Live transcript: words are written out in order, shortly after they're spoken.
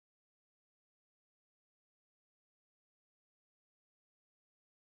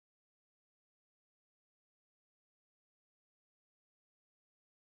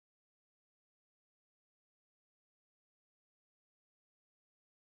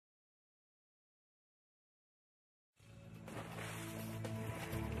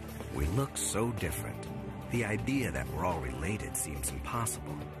look so different, the idea that we're all related seems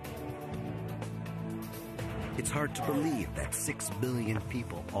impossible. It's hard to believe that 6 billion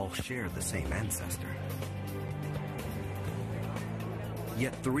people all share the same ancestor.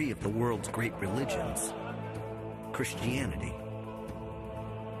 Yet 3 of the world's great religions, Christianity,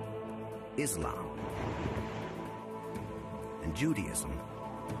 Islam, and Judaism,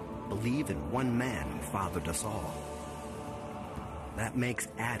 believe in one man who fathered us all. That makes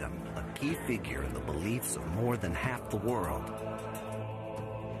Adam a key figure in the beliefs of more than half the world.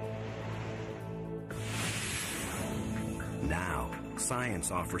 Now,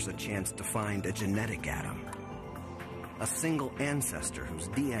 science offers a chance to find a genetic Adam, a single ancestor whose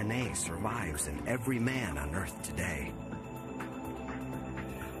DNA survives in every man on Earth today.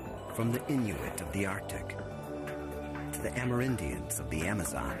 From the Inuit of the Arctic, to the Amerindians of the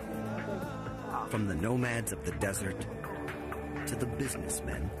Amazon, from the nomads of the desert, to the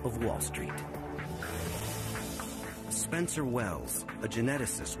businessmen of Wall Street. Spencer Wells, a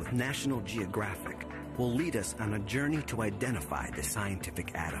geneticist with National Geographic, will lead us on a journey to identify the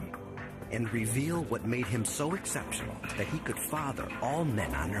scientific Adam and reveal what made him so exceptional that he could father all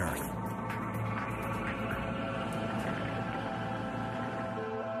men on Earth.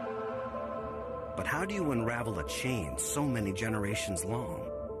 But how do you unravel a chain so many generations long?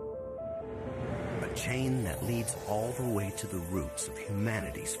 A chain that leads all the way to the roots of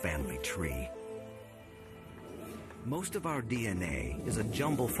humanity's family tree. Most of our DNA is a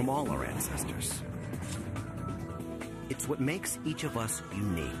jumble from all our ancestors. It's what makes each of us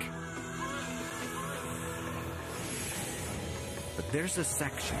unique. But there's a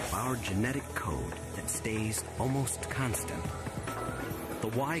section of our genetic code that stays almost constant. The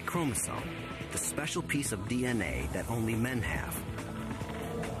Y chromosome, the special piece of DNA that only men have.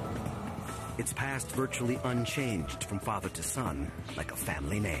 It's passed virtually unchanged from father to son, like a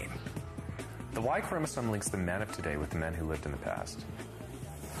family name. The Y chromosome links the men of today with the men who lived in the past.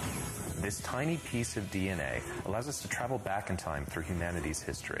 This tiny piece of DNA allows us to travel back in time through humanity's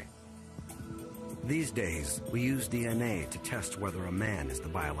history. These days, we use DNA to test whether a man is the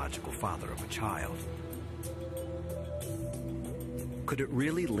biological father of a child. Could it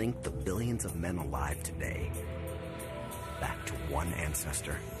really link the billions of men alive today back to one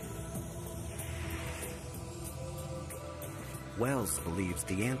ancestor? Wells believes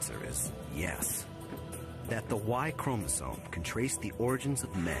the answer is yes. That the Y chromosome can trace the origins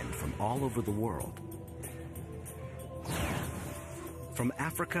of men from all over the world. From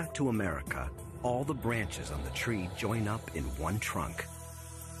Africa to America, all the branches on the tree join up in one trunk.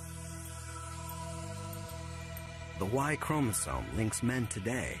 The Y chromosome links men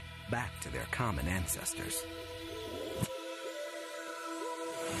today back to their common ancestors.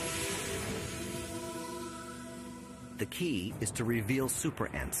 The key is to reveal super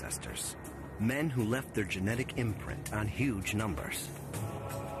ancestors, men who left their genetic imprint on huge numbers.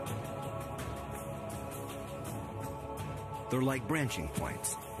 They're like branching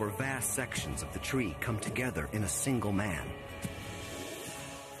points, where vast sections of the tree come together in a single man.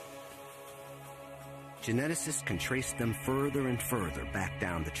 Geneticists can trace them further and further back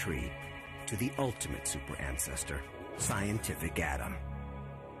down the tree to the ultimate super ancestor, scientific Adam.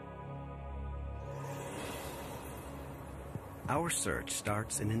 Our search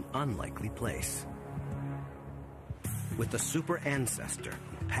starts in an unlikely place. With a super ancestor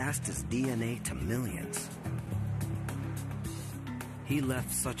who passed his DNA to millions. He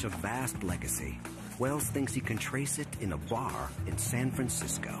left such a vast legacy, Wells thinks he can trace it in a bar in San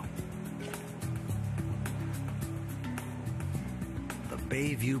Francisco. The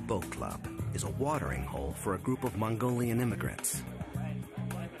Bayview Boat Club is a watering hole for a group of Mongolian immigrants.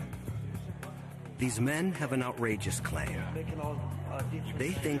 These men have an outrageous claim. They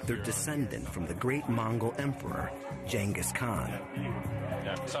think they're descendant from the great Mongol emperor, Genghis Khan.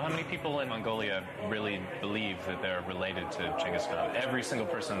 Yeah. So how many people in Mongolia really believe that they're related to Genghis Khan? Every single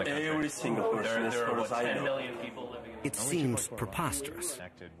person in the country? Every single person, there are, as far as I 10 know. million people living in It seems preposterous,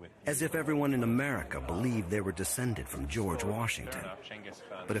 as if everyone in America believed they were descended from George Washington.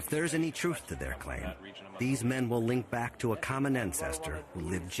 But if there's any truth to their claim, these men will link back to a common ancestor who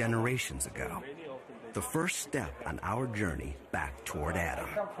lived generations ago. The first step on our journey back toward Adam.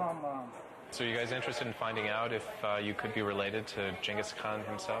 So you guys interested in finding out if you could be related to Genghis Khan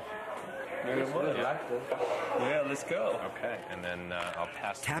himself? Yeah, let's go. Okay, and then I'll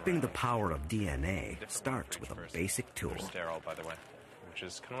pass... Tapping the power of DNA starts with a basic tool. They're sterile, by the way, which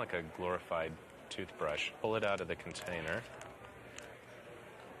is kind of like a glorified toothbrush. Pull it out of the container.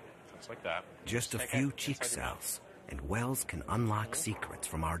 Just like that. Just a few cheek cells, and Wells can unlock secrets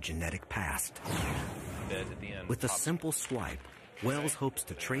from our genetic past. With a simple swipe, Wells hopes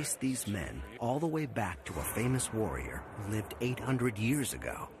to trace these men all the way back to a famous warrior who lived 800 years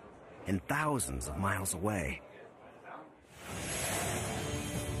ago and thousands of miles away.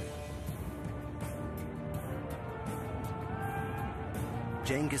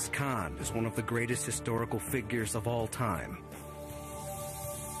 Genghis Khan is one of the greatest historical figures of all time.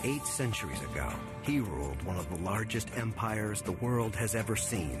 8 centuries ago, he ruled one of the largest empires the world has ever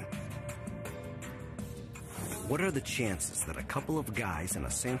seen. What are the chances that a couple of guys in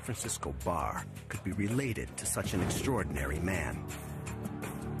a San Francisco bar could be related to such an extraordinary man?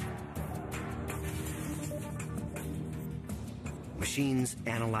 Machines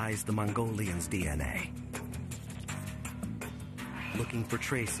analyze the Mongolian's DNA, looking for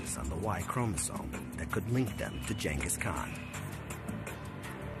traces on the Y chromosome that could link them to Genghis Khan.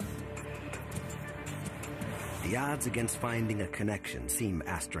 The odds against finding a connection seem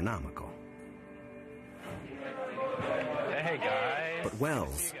astronomical. Hey, guys. But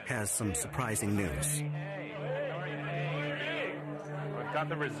Wells has some surprising news. We've got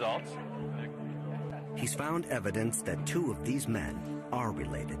the results. He's found evidence that 2 of these men are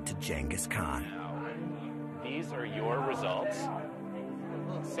related to Genghis Khan. These are your results.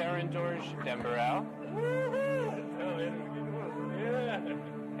 Serendorj Dembarel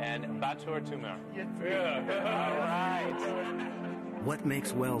and Batur Tumor. All right. What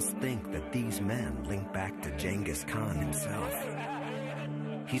makes Wells think that these men link back to Genghis Khan himself?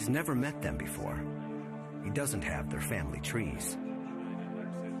 He's never met them before. He doesn't have their family trees.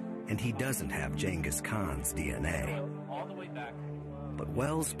 And he doesn't have Genghis Khan's DNA. But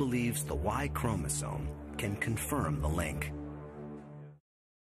Wells believes the Y chromosome can confirm the link.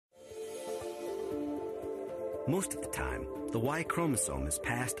 Most of the time, the Y chromosome is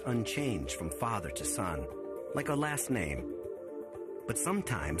passed unchanged from father to son, like a last name. But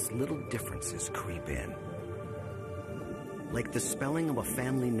sometimes little differences creep in, like the spelling of a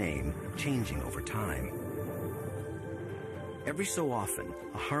family name changing over time. Every so often,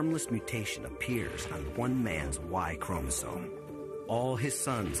 a harmless mutation appears on one man's Y chromosome. All his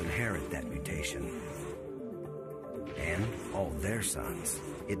sons inherit that mutation, and all their sons.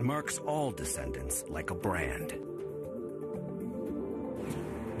 It marks all descendants like a brand.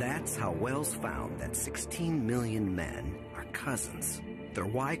 That's how Wells found that 16 million men are cousins. Their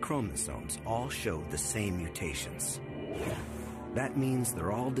Y chromosomes all show the same mutations. That means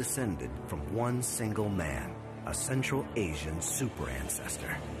they're all descended from one single man, a Central Asian super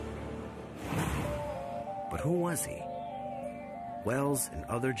ancestor. But who was he? Wells and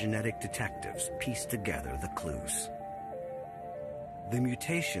other genetic detectives pieced together the clues. The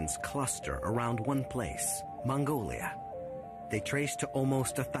mutations cluster around one place, Mongolia. They trace to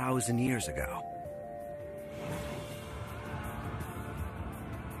almost 1,000 years ago.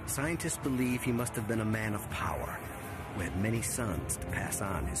 Scientists believe he must have been a man of power, who had many sons to pass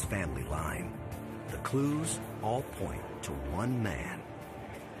on his family line. The clues all point to one man,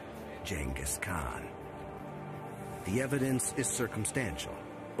 Genghis Khan. The evidence is circumstantial,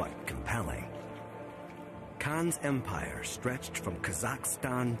 but compelling. Khan's empire stretched from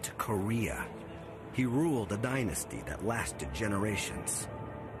Kazakhstan to Korea. He ruled a dynasty that lasted generations.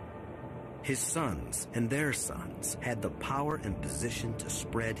 His sons and their sons had the power and position to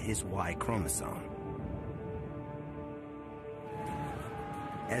spread his Y chromosome.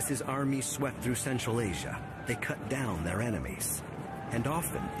 As his armies swept through Central Asia, they cut down their enemies, and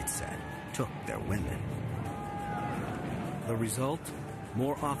often, it's said, took their women. The result?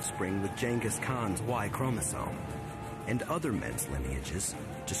 More offspring with Genghis Khan's Y chromosome, and other men's lineages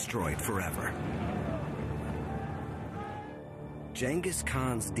destroyed forever. Genghis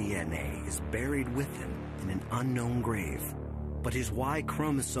Khan's DNA is buried with him in an unknown grave, but his Y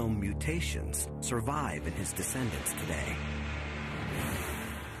chromosome mutations survive in his descendants today.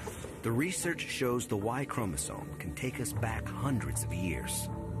 The research shows the Y chromosome can take us back hundreds of years.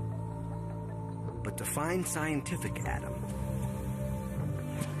 But to find scientific Adam,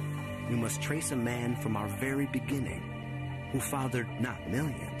 we must trace a man from our very beginning who fathered not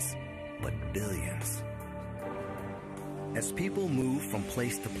millions, but billions. As people move from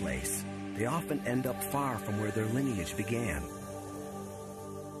place to place, they often end up far from where their lineage began.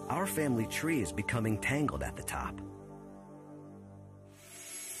 Our family tree is becoming tangled at the top.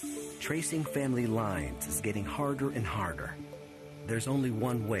 Tracing family lines is getting harder and harder. There's only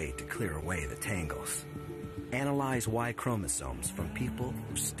one way to clear away the tangles. Analyze Y chromosomes from people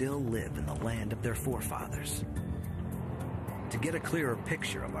who still live in the land of their forefathers. To get a clearer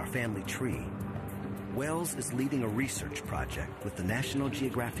picture of our family tree, Wells is leading a research project with the National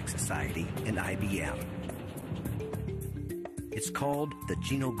Geographic Society and IBM. It's called the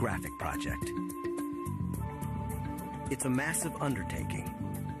Genographic Project. It's a massive undertaking.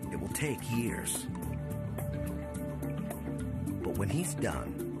 It will take years. But when he's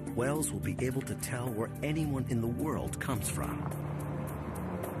done, Wells will be able to tell where anyone in the world comes from.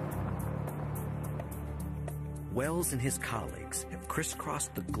 Wells and his colleagues have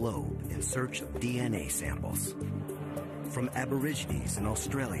crisscrossed the globe in search of DNA samples. From Aborigines in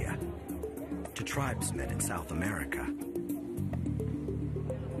Australia to tribesmen in South America.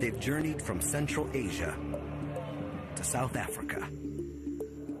 They've journeyed from Central Asia to South Africa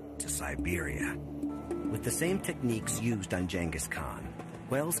to Siberia. With the same techniques used on Genghis Khan,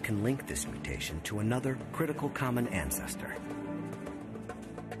 Wells can link this mutation to another critical common ancestor.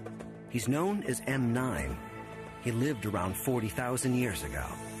 He's known as M9. He lived around 40,000 years ago.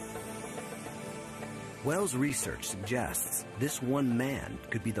 Wells' research suggests this one man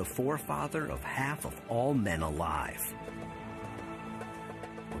could be the forefather of half of all men alive.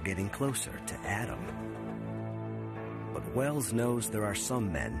 We're getting closer to Adam. But Wells knows there are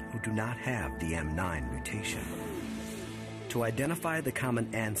some men who do not have the M9 mutation. To identify the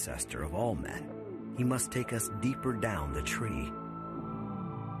common ancestor of all men, he must take us deeper down the tree.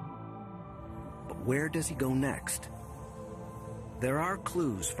 But where does he go next? There are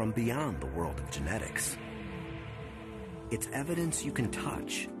clues from beyond the world of genetics. It's evidence you can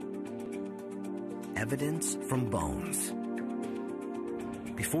touch. Evidence from bones.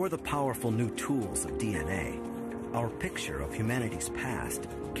 Before the powerful new tools of DNA, our picture of humanity's past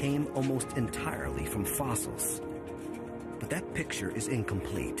came almost entirely from fossils. But that picture is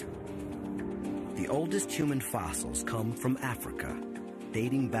incomplete. The oldest human fossils come from Africa,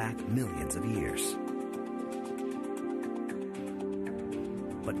 dating back millions of years.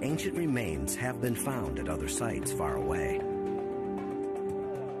 But ancient remains have been found at other sites far away.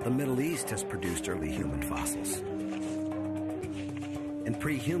 The Middle East has produced early human fossils. And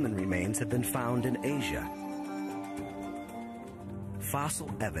pre-human remains have been found in Asia. Fossil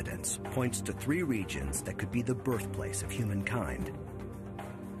evidence points to 3 regions that could be the birthplace of humankind: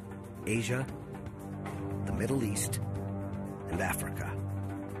 Asia, the Middle East, and Africa.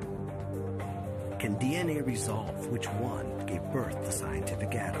 Can DNA resolve which one gave birth to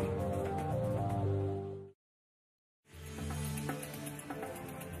scientific Adam?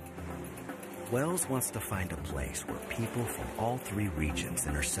 Wells wants to find a place where people from all 3 regions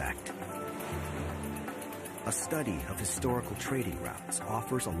intersect. A study of historical trading routes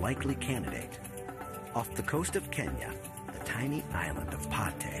offers a likely candidate. Off the coast of Kenya, the tiny island of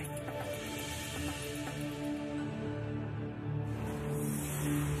Pate.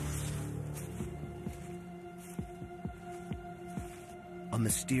 A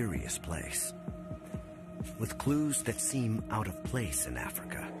mysterious place, with clues that seem out of place in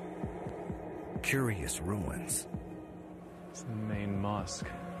Africa. Curious ruins. It's the main mosque.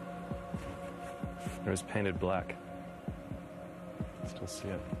 It was painted black. Still see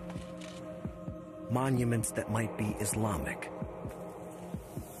it. Monuments that might be Islamic.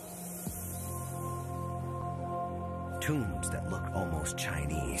 Tombs that look almost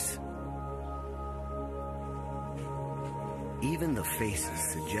Chinese. Even the faces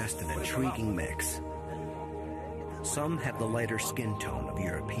suggest an intriguing mix. Some have the lighter skin tone of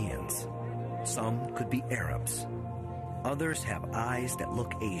Europeans. Some could be Arabs. Others have eyes that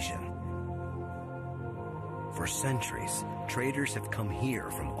look Asian. For centuries, traders have come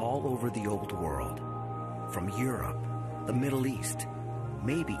here from all over the old world. From Europe, the Middle East,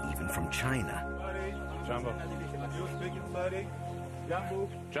 maybe even from China. Jumbo.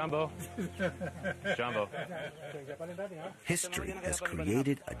 Jumbo. Jumbo. History has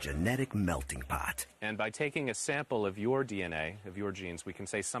created a genetic melting pot. And by taking a sample of your DNA, of your genes, we can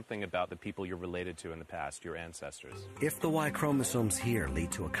say something about the people you're related to in the past, your ancestors. If the Y chromosomes here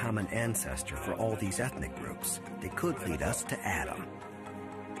lead to a common ancestor for all these ethnic groups, they could lead us to Adam.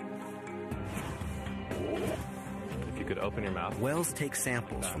 If you could open your mouth. Wells takes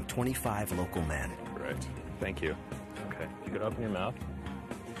samples from 25 local men. Great. Thank you. Okay. You could open your mouth.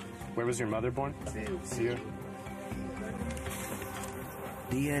 Where was your mother born? Here.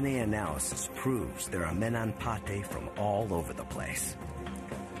 DNA analysis proves there are men on Pate from all over the place.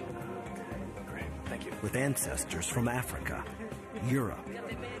 Great. Thank you. With ancestors from Africa, Europe,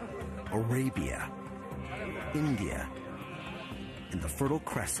 Arabia, India, and the Fertile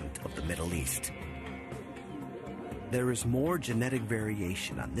Crescent of the Middle East. There is more genetic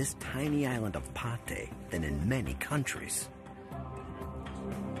variation on this tiny island of Pate than in many countries.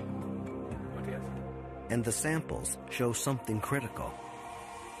 And the samples show something critical.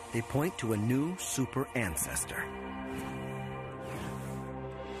 They point to a new super ancestor.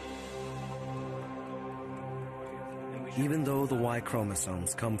 Even though the Y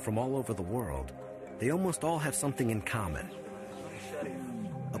chromosomes come from all over the world, they almost all have something in common.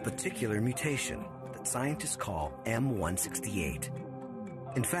 A particular mutation that scientists call M168.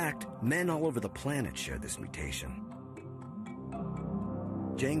 In fact, men all over the planet share this mutation.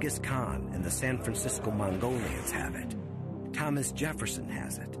 Genghis Khan and the San Francisco Mongolians have it. Thomas Jefferson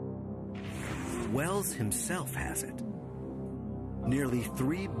has it. Wells himself has it. Nearly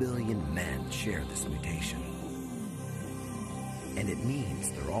 3 billion men share this mutation. And it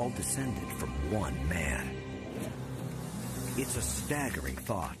means they're all descended from one man. It's a staggering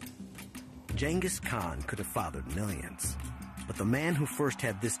thought. Genghis Khan could have fathered millions, but the man who first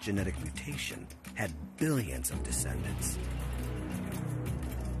had this genetic mutation had billions of descendants.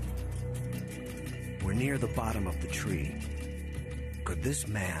 We're near the bottom of the tree. Could this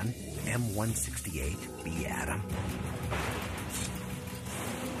man, M168, be Adam?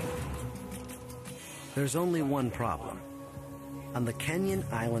 There's only one problem. On the Kenyan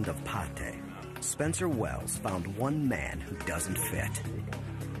island of Pate, Spencer Wells found one man who doesn't fit.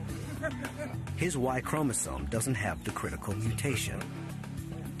 His Y chromosome doesn't have the critical mutation.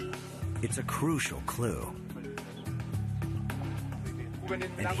 It's a crucial clue.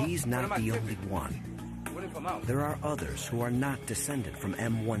 And he's not the only one. There are others who are not descended from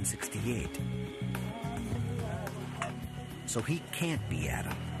M168. So he can't be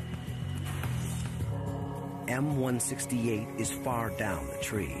Adam. M168 is far down the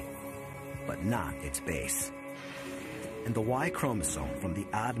tree, but not its base. And the Y chromosome from the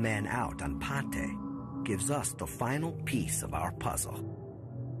odd man out on Pate gives us the final piece of our puzzle.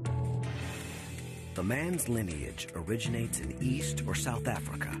 The man's lineage originates in East or South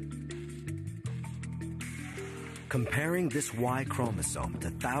Africa. Comparing this Y chromosome to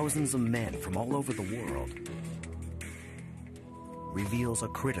thousands of men from all over the world reveals a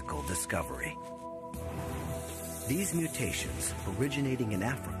critical discovery. These mutations, originating in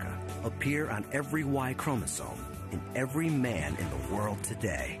Africa, appear on every Y chromosome in every man in the world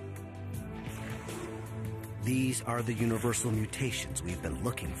today. These are the universal mutations we've been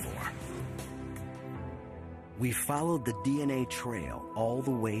looking for. We've followed the DNA trail all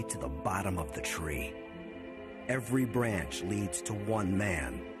the way to the bottom of the tree. Every branch leads to one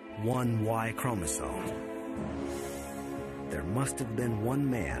man, one Y chromosome. There must have been one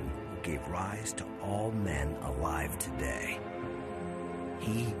man who gave rise to all men alive today.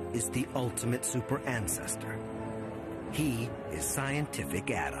 He is the ultimate super ancestor. He is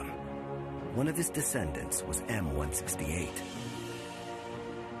scientific Adam. One of his descendants was M168.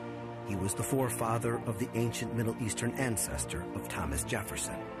 He was the forefather of the ancient Middle Eastern ancestor of Thomas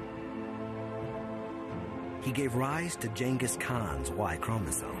Jefferson. He gave rise to Genghis Khan's Y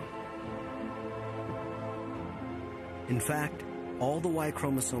chromosome. In fact, all the Y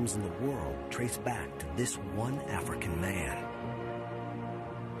chromosomes in the world trace back to this one African man.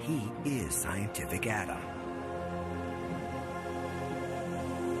 He is scientific Adam.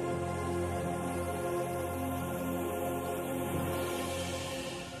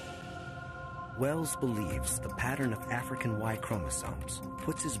 Wells believes the pattern of African Y chromosomes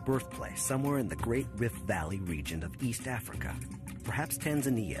puts his birthplace somewhere in the Great Rift Valley region of East Africa, perhaps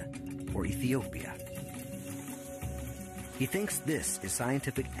Tanzania or Ethiopia. He thinks this is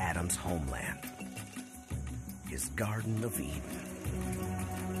scientific Adam's homeland, his Garden of Eden.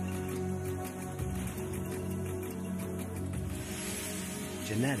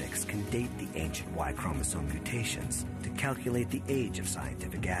 Genetics can date the ancient Y chromosome mutations to calculate the age of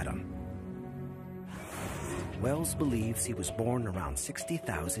scientific Adam. Wells believes he was born around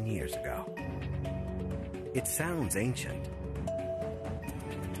 60,000 years ago. It sounds ancient,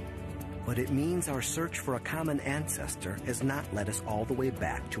 but it means our search for a common ancestor has not led us all the way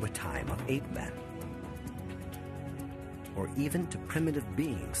back to a time of ape men, or even to primitive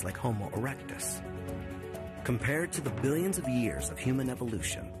beings like Homo erectus. Compared to the billions of years of human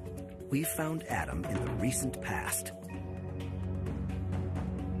evolution, we've found Adam in the recent past.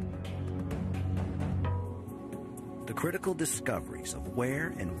 The critical discoveries of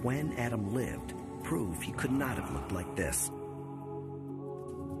where and when Adam lived prove he could not have looked like this.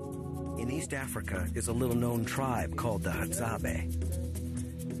 In East Africa is a little-known tribe called the Hadzabe.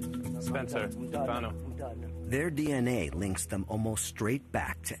 Spencer, Fano. Their DNA links them almost straight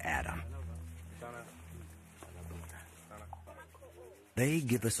back to Adam. They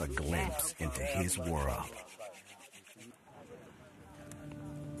give us a glimpse into his world.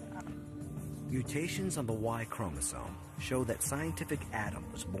 Mutations on the Y chromosome show that scientific Adam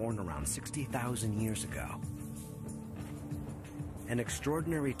was born around 60,000 years ago. An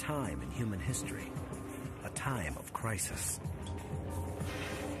extraordinary time in human history, a time of crisis.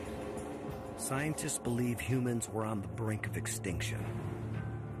 Scientists believe humans were on the brink of extinction.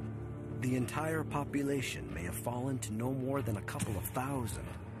 The entire population may have fallen to no more than a couple of thousand.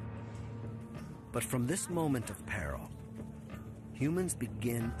 But from this moment of peril, humans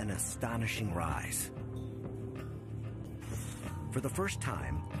begin an astonishing rise. For the first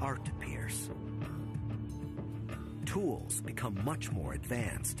time, art appears. Tools become much more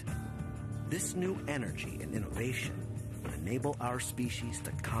advanced. This new energy and innovation would enable our species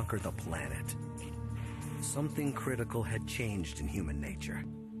to conquer the planet. Something critical had changed in human nature.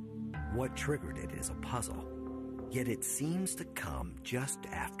 What triggered it is a puzzle, yet it seems to come just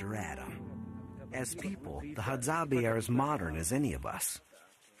after Adam. As people, the Hadzabe are as modern as any of us.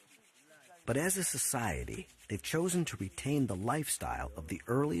 But as a society, they've chosen to retain the lifestyle of the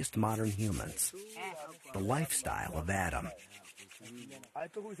earliest modern humans, the lifestyle of Adam.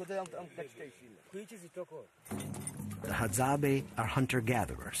 The Hadzabe are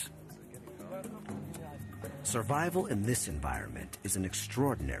hunter-gatherers. Survival in this environment is an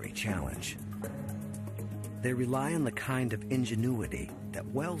extraordinary challenge. They rely on the kind of ingenuity that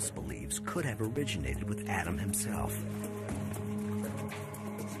Wells believes could have originated with Adam himself.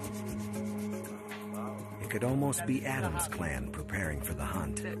 It could almost be Adam's clan preparing for the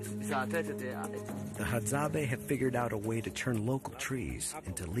hunt. The Hadzabe have figured out a way to turn local trees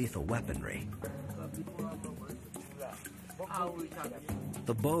into lethal weaponry.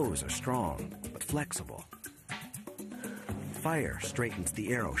 The bows are strong, but flexible. Fire straightens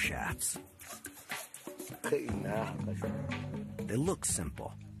the arrow shafts. They look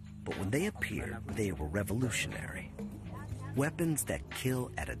simple, but when they appeared, they were revolutionary. Weapons that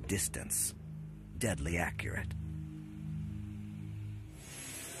kill at a distance, deadly accurate.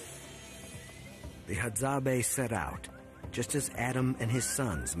 The Hadzabe set out, just as Adam and his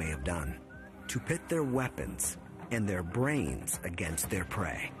sons may have done, to pit their weapons and their brains against their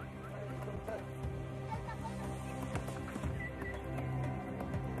prey.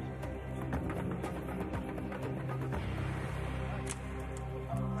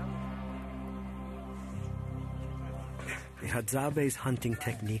 The Hadzabe's hunting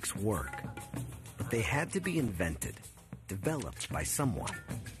techniques work, but they had to be invented, developed by someone.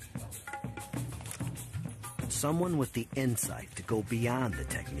 Someone with the insight to go beyond the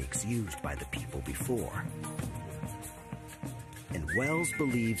techniques used by the people before. And Wells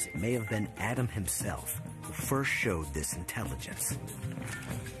believes it may have been Adam himself who first showed this intelligence.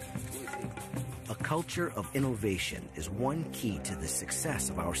 A culture of innovation is one key to the success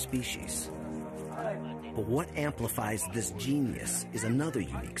of our species. But what amplifies this genius is another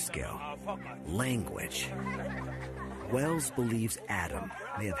unique skill: language. Wells believes Adam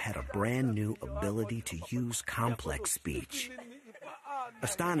may have had a brand new ability to use complex speech.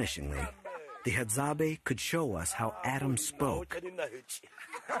 Astonishingly, the Hadzabe could show us how Adam spoke.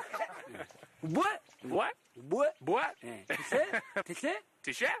 What? What? What? What?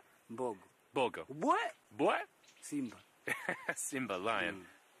 Tisha? Bogo. Bogo. What? What? Simba. Simba, lion.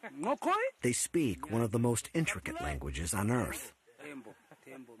 They speak one of the most intricate languages on Earth.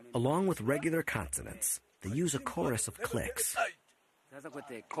 Along with regular consonants, they use a chorus of clicks.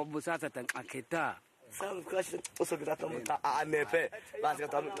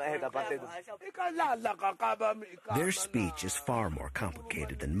 Their speech is far more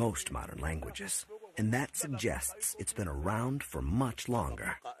complicated than most modern languages, and that suggests it's been around for much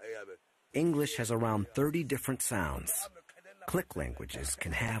longer. English has around 30 different sounds. Click languages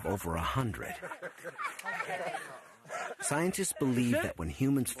can have over 100. Scientists believe that when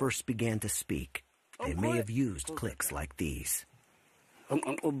humans first began to speak, they may have used clicks like these.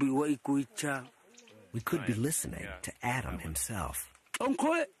 We could be listening to Adam himself.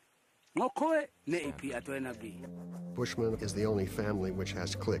 Bushman is the only family which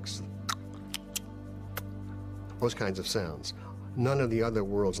has clicks. Those kinds of sounds. None of the other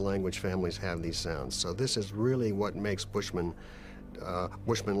world's language families have these sounds. So this is really what makes Bushman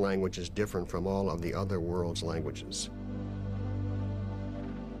languages different from all of the other world's languages.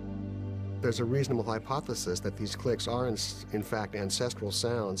 There's a reasonable hypothesis that these clicks are in fact ancestral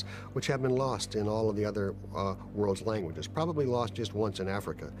sounds which have been lost in all of the other world's languages, probably lost just once in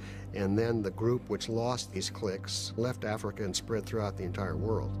Africa. And then the group which lost these clicks left Africa and spread throughout the entire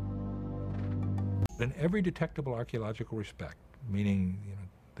world. In every detectable archaeological respect, meaning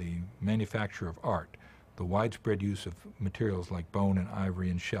the manufacture of art, the widespread use of materials like bone and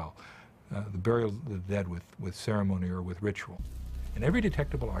ivory and shell, the burial of the dead with ceremony or with ritual. In every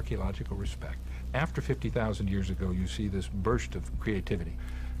detectable archaeological respect, after 50,000 years ago, you see this burst of creativity.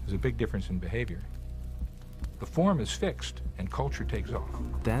 There's a big difference in behavior. The form is fixed and culture takes off.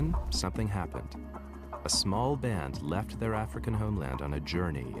 Then something happened. A small band left their African homeland on a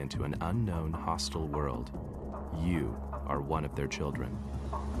journey into an unknown, hostile world. You are one of their children.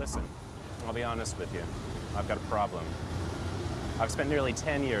 Listen, I'll be honest with you. I've got a problem. I've spent nearly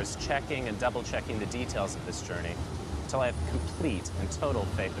 10 years checking and double-checking the details of this journey until I have complete and total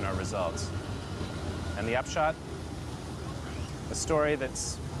faith in our results. And the upshot? A story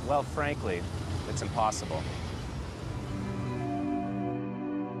that's, well, frankly, it's impossible.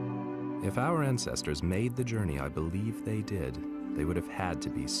 If our ancestors made the journey I believe they did, they would have had to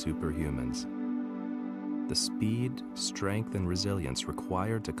be superhumans. The speed, strength, and resilience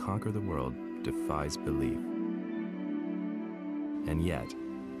required to conquer the world defies belief. And yet,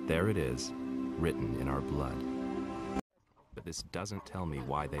 there it is, written in our blood. But this doesn't tell me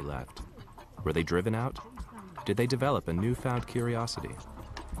why they left. Were they driven out? Did they develop a newfound curiosity?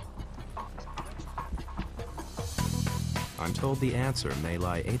 I'm told the answer may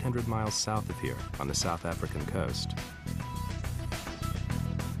lie 800 miles south of here, on the South African coast.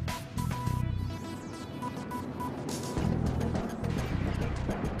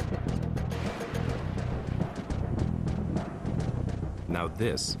 Now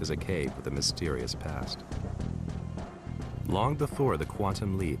this is a cave with a mysterious past. Long before the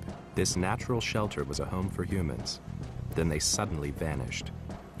quantum leap, this natural shelter was a home for humans. Then they suddenly vanished.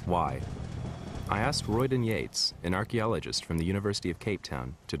 Why? I asked Royden Yates, an archaeologist from the University of Cape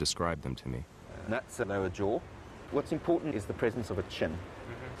Town, to describe them to me. That's the lower jaw. What's important is the presence of a chin.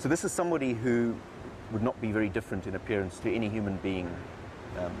 So this is somebody who would not be very different in appearance to any human being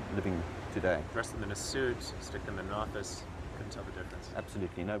living today. Dress them in a suit, stick them in an office, couldn't tell the difference.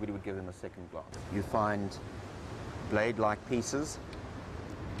 Absolutely, nobody would give them a second glance. You find blade-like pieces.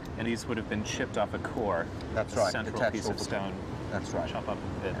 And these would have been chipped off a core. That's a right. central piece of stone. That's right. Chop up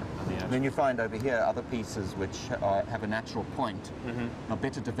a bit on the edge. And then you find over here other pieces which have a natural point. Now,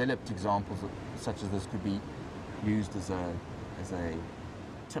 better developed examples such as this could be used as a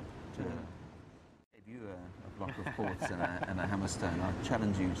tip to give you a block of quartz and a hammerstone. I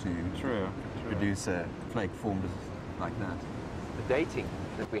challenge you to produce a flake formed like that. The dating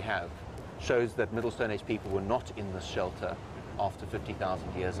that we have shows that Middle Stone Age people were not in this shelter after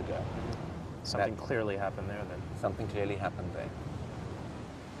 50,000 years ago. Something clearly happened there then. Something clearly happened there.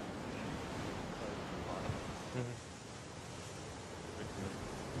 Mm-hmm.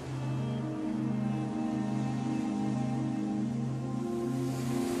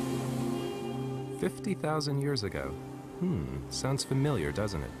 50,000 years ago. Sounds familiar,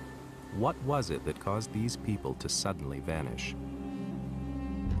 doesn't it? What was it that caused these people to suddenly vanish?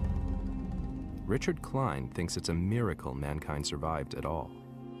 Richard Klein thinks it's a miracle mankind survived at all.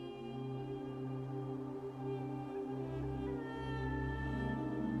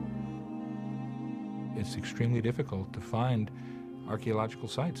 It's extremely difficult to find archaeological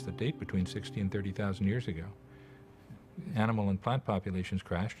sites that date between 60 and 30,000 years ago. Animal and plant populations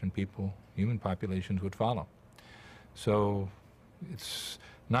crashed and human populations would follow. So it's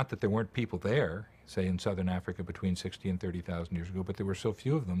not that there weren't people there, say in southern Africa between 60 and 30,000 years ago, but there were so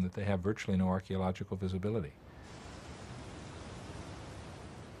few of them that they have virtually no archaeological visibility.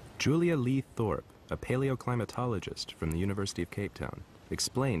 Julia Lee Thorpe, a paleoclimatologist from the University of Cape Town,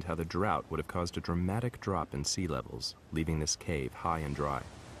 explained how the drought would have caused a dramatic drop in sea levels, leaving this cave high and dry.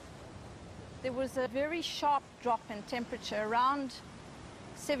 There was a very sharp drop in temperature around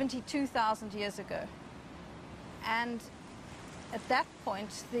 72,000 years ago. And at that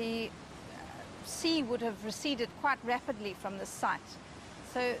point, the sea would have receded quite rapidly from the site.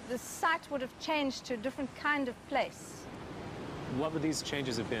 So the site would have changed to a different kind of place. What would these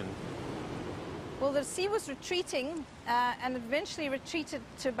changes have been? Well, the sea was retreating and eventually retreated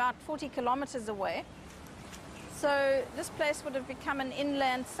to about 40 kilometers away. So this place would have become an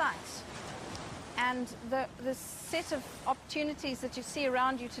inland site. And the set of opportunities that you see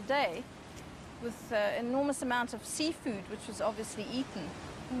around you today, with an enormous amount of seafood, which was obviously eaten,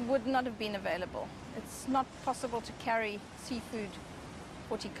 would not have been available. It's not possible to carry seafood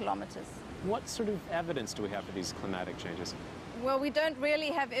 40 kilometers. What sort of evidence do we have for these climatic changes? Well, we don't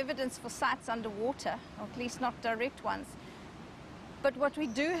really have evidence for sites underwater, or at least not direct ones. But what we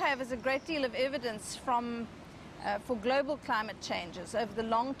do have is a great deal of evidence for global climate changes over the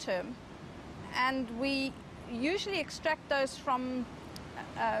long term. And we usually extract those from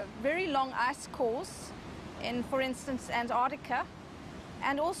very long ice cores in, for instance, Antarctica,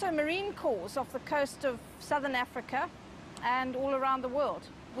 and also marine cores off the coast of southern Africa and all around the world.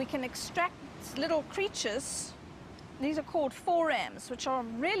 We can extract little creatures. These are called forams, which are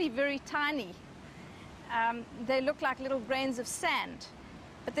really very tiny. They look like little grains of sand.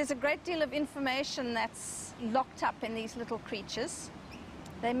 But there's a great deal of information that's locked up in these little creatures.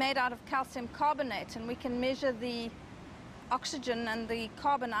 They're made out of calcium carbonate, and we can measure the oxygen and the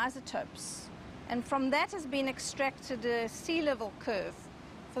carbon isotopes. And from that has been extracted a sea level curve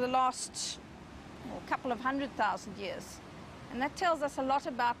for the last couple of 100,000 years. And that tells us a lot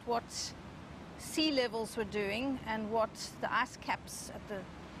about what sea levels were doing and what the ice caps at the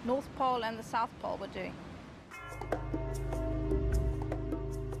North Pole and the South Pole were doing.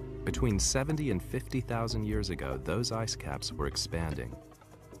 Between 70 and 50,000 years ago, those ice caps were expanding.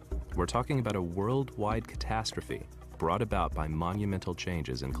 We're talking about a worldwide catastrophe brought about by monumental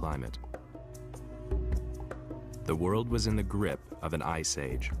changes in climate. The world was in the grip of an ice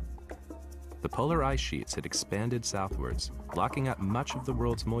age. The polar ice sheets had expanded southwards, locking up much of the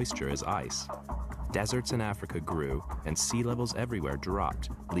world's moisture as ice. Deserts in Africa grew, and sea levels everywhere dropped,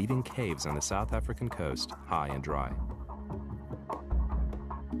 leaving caves on the South African coast high and dry.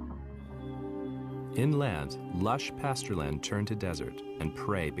 Inland, lush pastureland turned to desert, and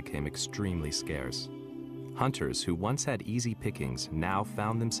prey became extremely scarce. Hunters who once had easy pickings now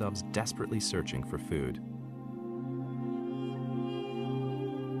found themselves desperately searching for food.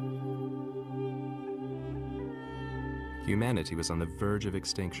 Humanity was on the verge of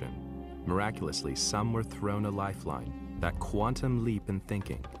extinction. Miraculously, some were thrown a lifeline, that quantum leap in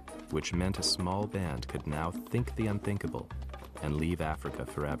thinking, which meant a small band could now think the unthinkable and leave Africa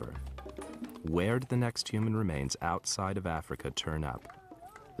forever. Where did the next human remains outside of Africa turn up?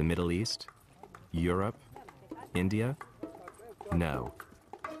 The Middle East? Europe? India? No.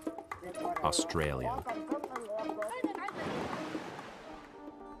 Australia.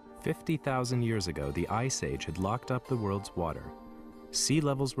 50,000 years ago, the Ice Age had locked up the world's water. Sea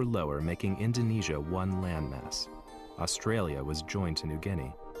levels were lower, making Indonesia one landmass. Australia was joined to New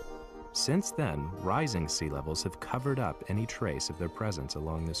Guinea. Since then, rising sea levels have covered up any trace of their presence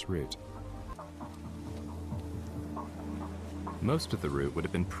along this route. Most of the route would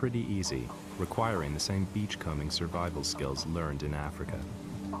have been pretty easy, requiring the same beachcombing survival skills learned in Africa.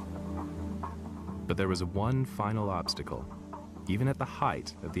 But there was one final obstacle. Even at the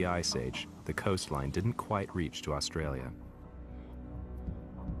height of the Ice Age, the coastline didn't quite reach to Australia.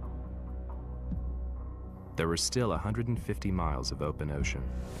 There were still 150 miles of open ocean.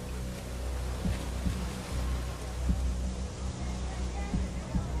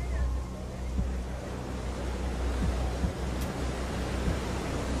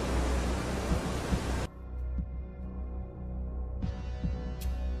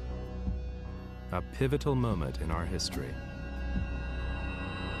 A pivotal moment in our history.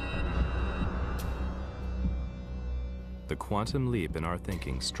 The quantum leap in our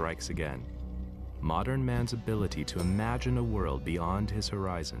thinking strikes again. Modern man's ability to imagine a world beyond his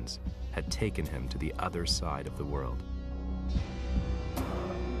horizons had taken him to the other side of the world.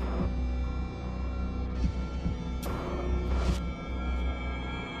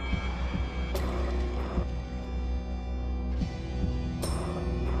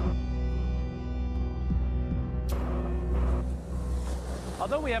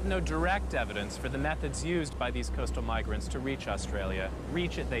 Although we have no direct evidence for the methods used by these coastal migrants to reach Australia,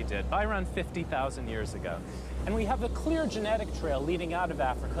 reach it they did by around 50,000 years ago. And we have a clear genetic trail leading out of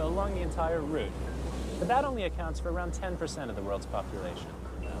Africa along the entire route. But that only accounts for around 10% of the world's population.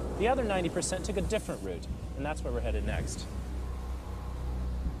 The other 90% took a different route, and that's where we're headed next.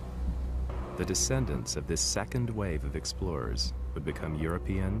 The descendants of this second wave of explorers would become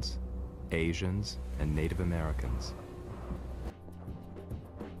Europeans, Asians, and Native Americans.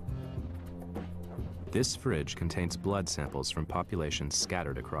 This fridge contains blood samples from populations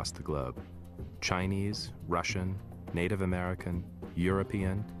scattered across the globe. Chinese, Russian, Native American,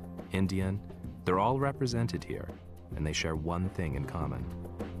 European, Indian, they're all represented here, and they share one thing in common.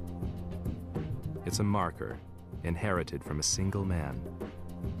 It's a marker, inherited from a single man.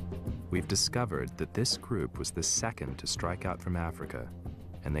 We've discovered that this group was the second to strike out from Africa,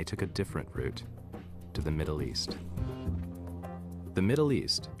 and they took a different route, to the Middle East. The Middle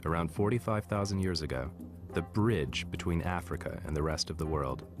East, around 45,000 years ago, the bridge between Africa and the rest of the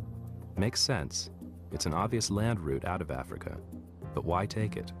world. Makes sense. It's an obvious land route out of Africa. But why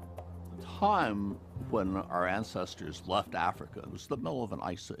take it? The time when our ancestors left Africa was the middle of an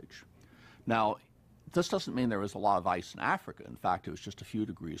ice age. Now, this doesn't mean there was a lot of ice in Africa. In fact, it was just a few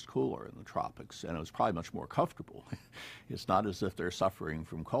degrees cooler in the tropics, and it was probably much more comfortable. It's not as if they're suffering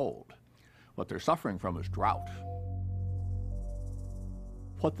from cold. What they're suffering from is drought.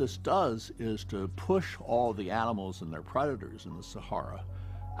 What this does is to push all the animals and their predators in the Sahara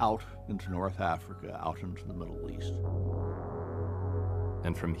out into North Africa, out into the Middle East.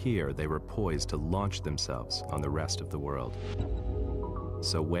 And from here, they were poised to launch themselves on the rest of the world.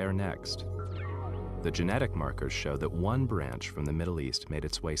 So where next? The genetic markers show that one branch from the Middle East made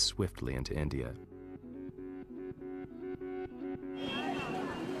its way swiftly into India.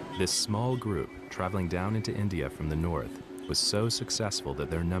 This small group, traveling down into India from the north, was so successful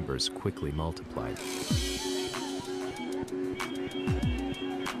that their numbers quickly multiplied.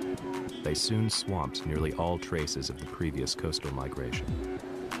 They soon swamped nearly all traces of the previous coastal migration.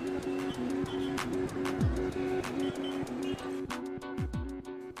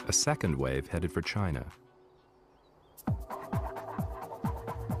 A second wave headed for China.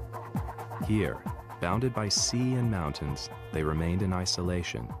 Here, bounded by sea and mountains, they remained in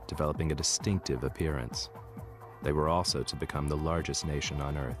isolation, developing a distinctive appearance. They were also to become the largest nation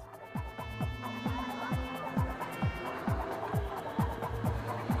on Earth.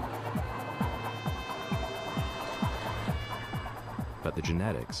 But the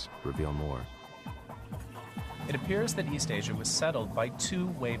genetics reveal more. It appears that East Asia was settled by two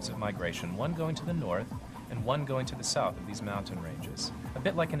waves of migration, one going to the north and one going to the south of these mountain ranges, a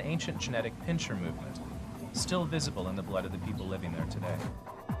bit like an ancient genetic pincher movement, still visible in the blood of the people living there today.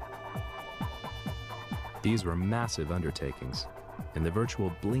 These were massive undertakings. In the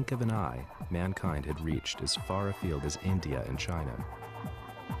virtual blink of an eye, mankind had reached as far afield as India and China.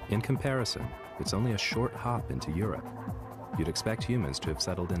 In comparison, it's only a short hop into Europe. You'd expect humans to have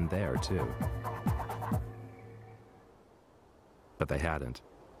settled in there, too. But they hadn't.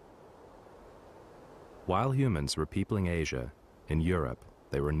 While humans were peopling Asia, in Europe,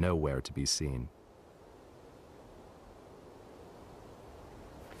 they were nowhere to be seen.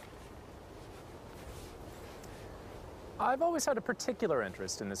 I've always had a particular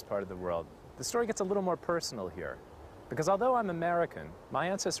interest in this part of the world. The story gets a little more personal here, because although I'm American, my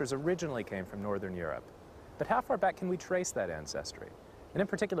ancestors originally came from Northern Europe. But how far back can we trace that ancestry? And in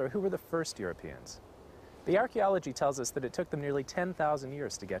particular, who were the first Europeans? The archaeology tells us that it took them nearly 10,000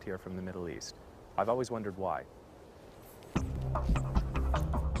 years to get here from the Middle East. I've always wondered why.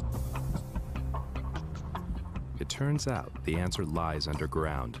 It turns out the answer lies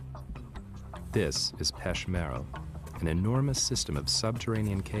underground. This is Pech Merle, an enormous system of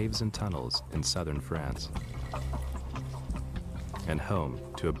subterranean caves and tunnels in southern France, and home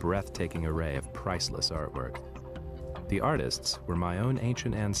to a breathtaking array of priceless artwork. The artists were my own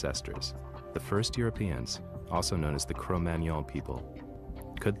ancient ancestors, the first Europeans, also known as the Cro-Magnon people.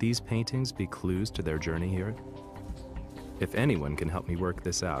 Could these paintings be clues to their journey here? If anyone can help me work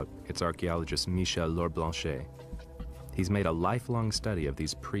this out, it's archaeologist Michel Lorblanchet. He's made a lifelong study of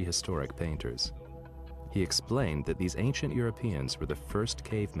these prehistoric painters. He explained that these ancient Europeans were the first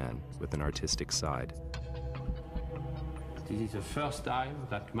cavemen with an artistic side. This is the first time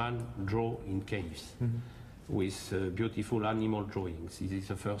that man draw in caves with beautiful animal drawings. This is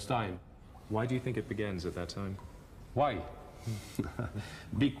the first time. Why do you think it begins at that time? Why?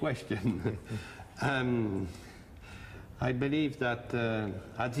 Big question. I believe that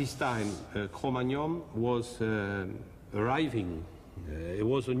at this time, Cro-Magnon was arriving. He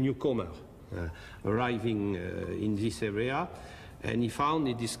was a newcomer arriving in this area, and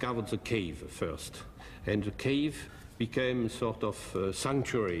he discovered the cave first. And the cave became sort of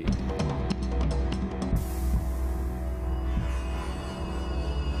sanctuary.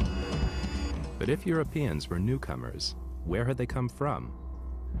 But if Europeans were newcomers, where had they come from?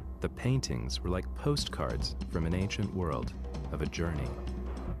 The paintings were like postcards from an ancient world of a journey.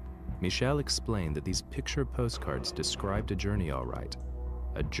 Michel explained that these picture postcards described a journey all right,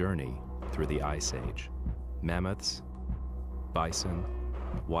 a journey through the Ice Age. Mammoths, bison,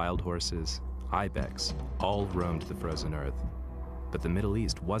 wild horses, ibex all roamed the frozen earth. But the Middle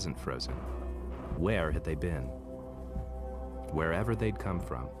East wasn't frozen. Where had they been? Wherever they'd come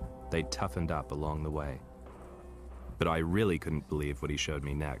from, they'd toughened up along the way. But I really couldn't believe what he showed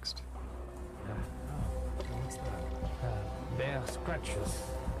me next. What's that? Bear scratches.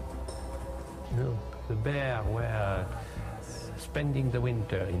 No, the bear were spending the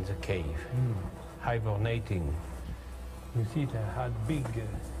winter in the cave, hibernating. You see, they had big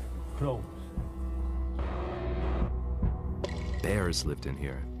clothes. Bears lived in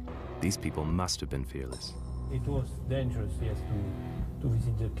here. These people must have been fearless. It was dangerous, yes, to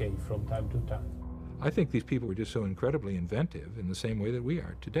visit the cave from time to time. I think these people were just so incredibly inventive in the same way that we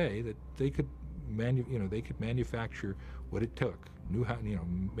are today, that they could, they could manufacture what it took,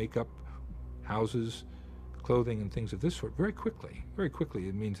 make up houses, clothing, and things of this sort very quickly. Very quickly,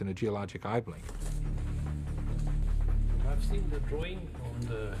 it means in a geologic eye blink. I've seen the drawing on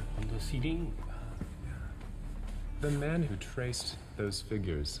the ceiling. The man who traced those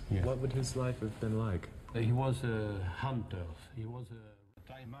figures, what would his life have been like? He was a hunter. He was a...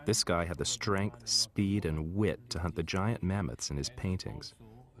 This guy had the strength, speed, and wit to hunt the giant mammoths in his paintings.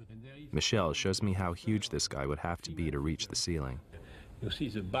 Michel shows me how huge this guy would have to be to reach the ceiling. You see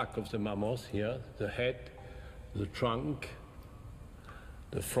the back of the mammoth here, the head, the trunk,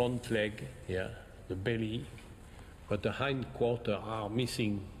 the front leg here, the belly, but the hindquarters are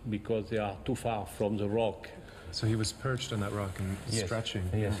missing because they are too far from the rock. So he was perched on that rock and stretching.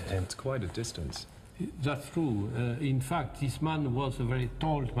 Yes. It's quite a distance. That's true. In fact, this man was a very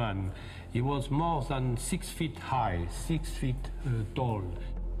tall man. He was more than 6 feet high, 6 feet tall.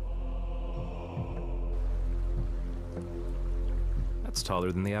 That's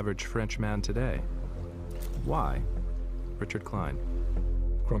taller than the average French man today. Why? Richard Klein.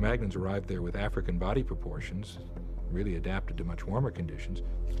 Cro-Magnons arrived there with African body proportions, really adapted to much warmer conditions.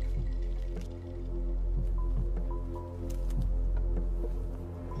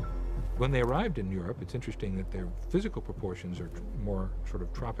 When they arrived in Europe, it's interesting that their physical proportions are more sort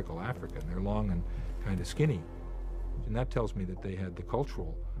of tropical African. They're long and kind of skinny. And that tells me that they had the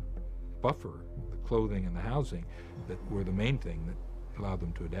cultural buffer, the clothing and the housing, that were the main thing that allowed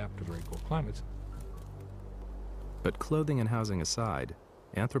them to adapt to very cold climates. But clothing and housing aside,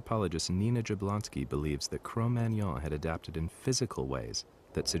 anthropologist Nina Jablonski believes that Cro-Magnon had adapted in physical ways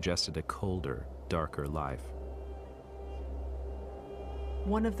that suggested a colder, darker life.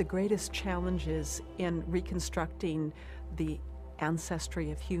 One of the greatest challenges in reconstructing the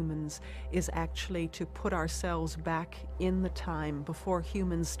ancestry of humans is actually to put ourselves back in the time before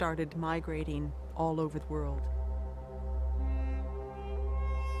humans started migrating all over the world.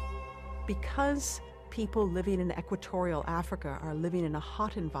 Because people living in equatorial Africa are living in a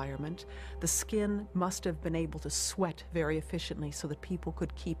hot environment, the skin must have been able to sweat very efficiently so that people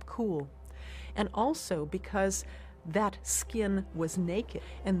could keep cool. And also because that skin was naked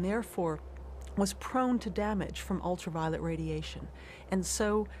and therefore was prone to damage from ultraviolet radiation. And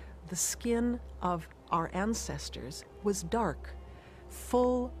so the skin of our ancestors was dark,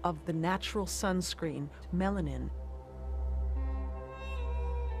 full of the natural sunscreen, melanin.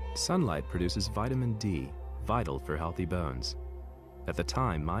 Sunlight produces vitamin D, vital for healthy bones. At the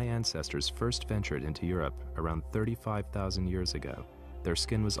time my ancestors first ventured into Europe around 35,000 years ago, their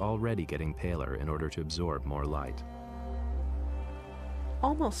skin was already getting paler in order to absorb more light.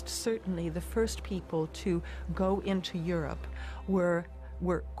 Almost certainly the first people to go into Europe were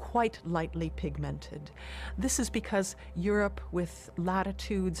quite lightly pigmented. This is because Europe, with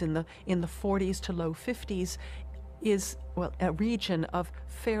latitudes in the 40s to low 50s, is, well, a region of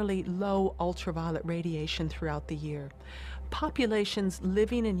fairly low ultraviolet radiation throughout the year. Populations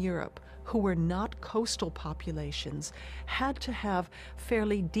living in Europe who were not coastal populations had to have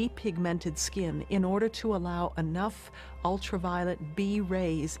fairly depigmented skin in order to allow enough ultraviolet B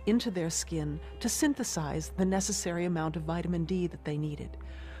rays into their skin to synthesize the necessary amount of vitamin D that they needed.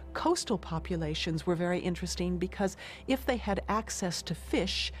 Coastal populations were very interesting because if they had access to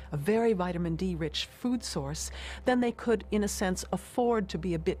fish, a very vitamin D-rich food source, then they could, in a sense, afford to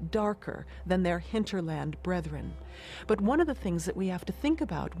be a bit darker than their hinterland brethren. But one of the things that we have to think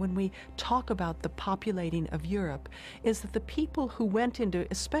about when we talk about the populating of Europe is that the people who went into,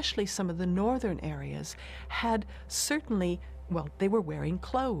 especially some of the northern areas, had certainly, well, they were wearing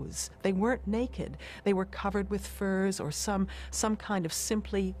clothes. They weren't naked. They were covered with furs or some kind of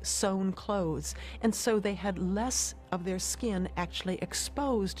simply sewn clothes. And so they had less of their skin actually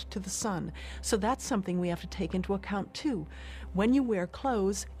exposed to the sun. So that's something we have to take into account too. When you wear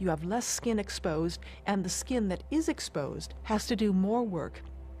clothes, you have less skin exposed, and the skin that is exposed has to do more work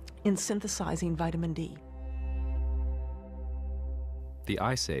in synthesizing vitamin D. The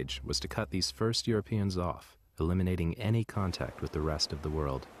Ice Age was to cut these first Europeans off, eliminating any contact with the rest of the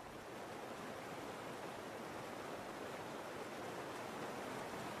world.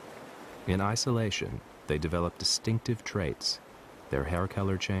 In isolation, they developed distinctive traits. Their hair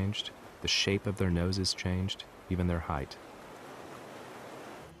color changed, the shape of their noses changed, even their height.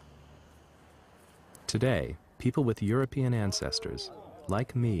 Today, people with European ancestors,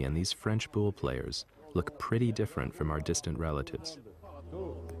 like me and these French bull players, look pretty different from our distant relatives.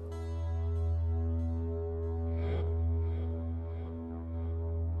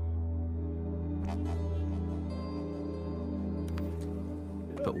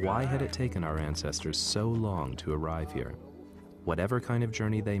 But why had it taken our ancestors so long to arrive here? Whatever kind of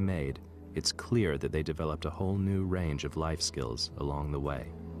journey they made, it's clear that they developed a whole new range of life skills along the way.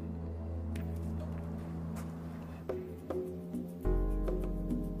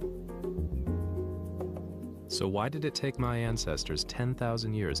 So why did it take my ancestors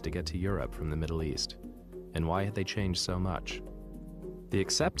 10,000 years to get to Europe from the Middle East? And why had they changed so much? The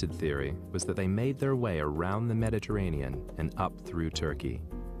accepted theory was that they made their way around the Mediterranean and up through Turkey.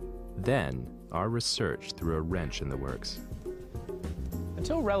 Then, our research threw a wrench in the works.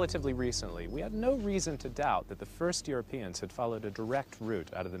 Until relatively recently, we had no reason to doubt that the first Europeans had followed a direct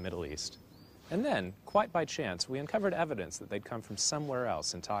route out of the Middle East. And then, quite by chance, we uncovered evidence that they'd come from somewhere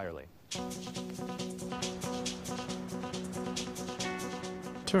else entirely.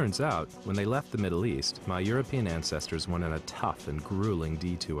 Turns out, when they left the Middle East, my European ancestors went on a tough and grueling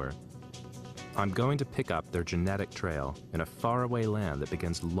detour. I'm going to pick up their genetic trail in a faraway land that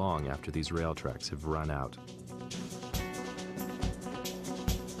begins long after these rail tracks have run out.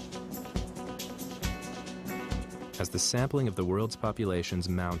 As the sampling of the world's populations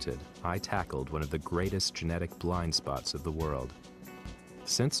mounted, I tackled one of the greatest genetic blind spots of the world.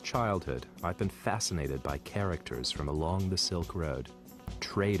 Since childhood, I've been fascinated by characters from along the Silk Road,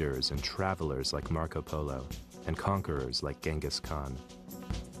 traders and travelers like Marco Polo, and conquerors like Genghis Khan.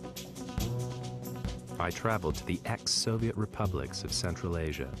 I traveled to the ex-Soviet republics of Central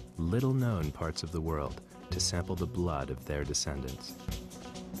Asia, little-known parts of the world, to sample the blood of their descendants.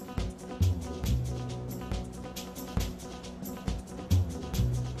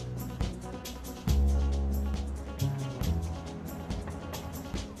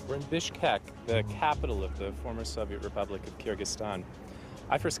 We're in Bishkek, the capital of the former Soviet Republic of Kyrgyzstan.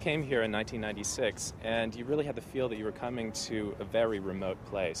 I first came here in 1996, and you really had the feel that you were coming to a very remote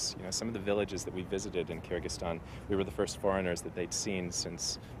place. You know, some of the villages that we visited in Kyrgyzstan, we were the first foreigners that they'd seen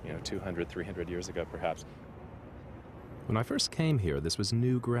since, 200, 300 years ago, perhaps. When I first came here, this was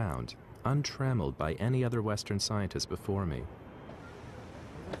new ground, untrammeled by any other Western scientist before me.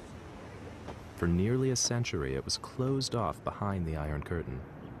 For nearly a century, it was closed off behind the Iron Curtain.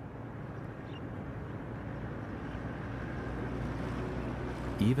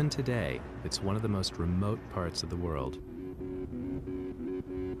 Even today, it's one of the most remote parts of the world.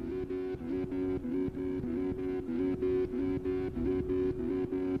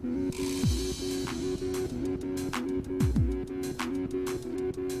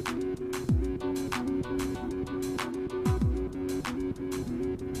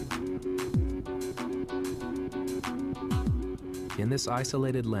 In this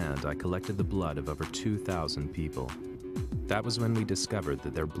isolated land, I collected the blood of over 2,000 people. That was when we discovered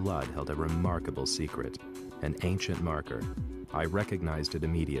that their blood held a remarkable secret, an ancient marker. I recognized it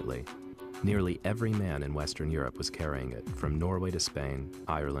immediately. Nearly every man in Western Europe was carrying it, from Norway to Spain,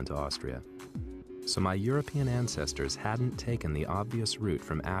 Ireland to Austria. So my European ancestors hadn't taken the obvious route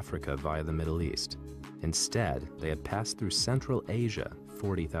from Africa via the Middle East. Instead, they had passed through Central Asia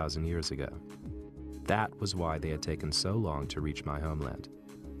 40,000 years ago. That was why they had taken so long to reach my homeland.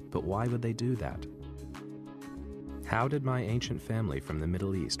 But why would they do that? How did my ancient family from the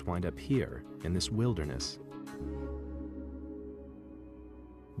Middle East wind up here, in this wilderness?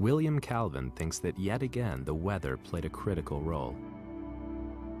 William Calvin thinks that yet again the weather played a critical role.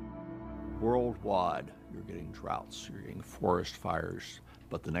 Worldwide, you're getting droughts, you're getting forest fires,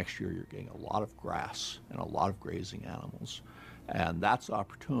 but the next year you're getting a lot of grass and a lot of grazing animals. And that's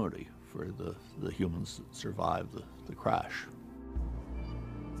opportunity for the humans that survived the crash.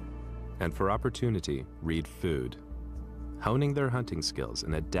 And for opportunity, read food. Honing their hunting skills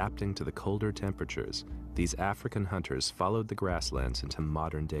and adapting to the colder temperatures, these African hunters followed the grasslands into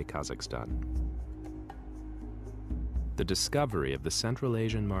modern-day Kazakhstan. The discovery of the Central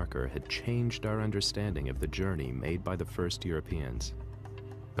Asian marker had changed our understanding of the journey made by the first Europeans.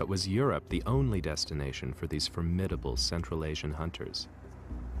 But was Europe the only destination for these formidable Central Asian hunters?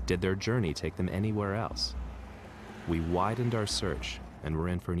 Did their journey take them anywhere else? We widened our search and were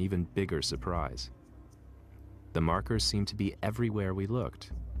in for an even bigger surprise. The markers seemed to be everywhere we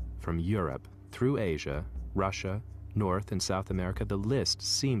looked. From Europe, through Asia, Russia, North and South America, the list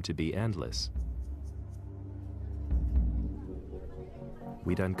seemed to be endless.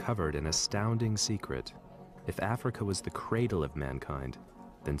 We'd uncovered an astounding secret. If Africa was the cradle of mankind,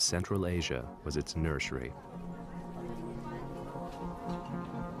 then Central Asia was its nursery.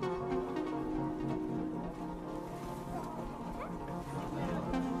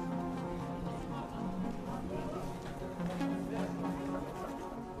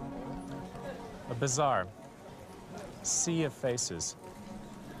 Bizarre. Sea of faces.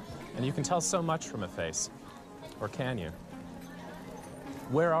 And you can tell so much from a face. Or can you?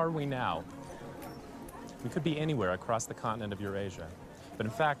 Where are we now? We could be anywhere across the continent of Eurasia. But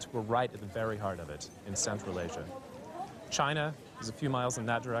in fact, we're right at the very heart of it, in Central Asia. China is a few miles in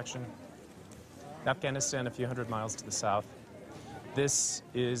that direction. Afghanistan a few hundred miles to the south. This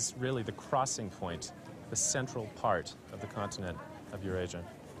is really the crossing point, the central part of the continent of Eurasia.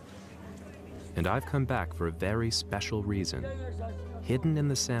 And I've come back for a very special reason. Hidden in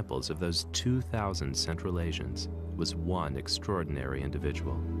the samples of those 2,000 Central Asians was one extraordinary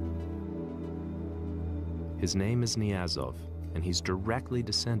individual. His name is Niazov, and he's directly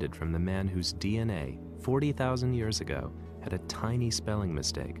descended from the man whose DNA, 40,000 years ago, had a tiny spelling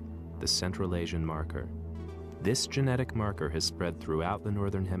mistake, the Central Asian marker. This genetic marker has spread throughout the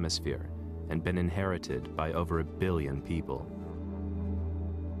Northern Hemisphere and been inherited by over 1 billion people.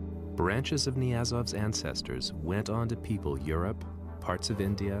 Branches of Niazov's ancestors went on to people Europe, parts of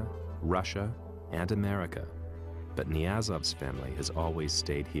India, Russia, and America. But Niazov's family has always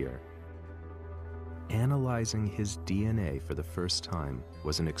stayed here. Analyzing his DNA for the first time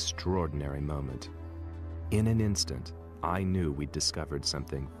was an extraordinary moment. In an instant, I knew we'd discovered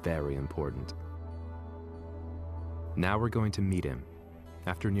something very important. Now we're going to meet him.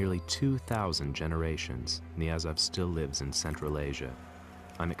 After nearly 2,000 generations, Niazov still lives in Central Asia.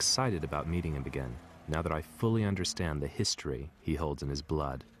 I'm excited about meeting him again, now that I fully understand the history he holds in his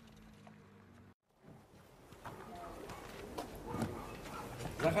blood.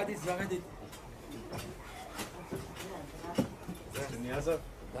 Заходите. Niazov?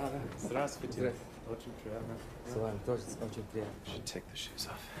 Здравствуйте. Очень приятно. С вами тоже очень приятно. Should take the shoes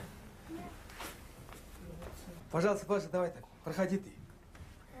off. Пожалуйста, давайте, проходите.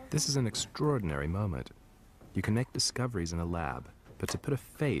 This is an extraordinary moment. You can make discoveries in a lab, but to put a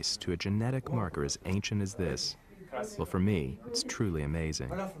face to a genetic marker as ancient as this, well, for me, it's truly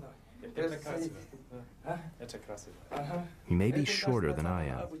amazing. He may be shorter than I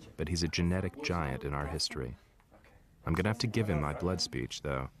am, but he's a genetic giant in our history. I'm gonna have to give him my blood speech,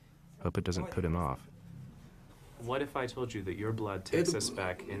 though. Hope it doesn't put him off. What if I told you that your blood takes us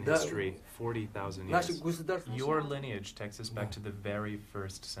back in history 40,000 years? Your lineage takes us back to the very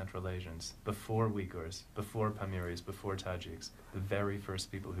first Central Asians, before Uyghurs, before Pamiris, before Tajiks, the very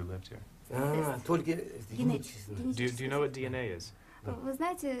first people who lived here. Do you know what DNA is? Вы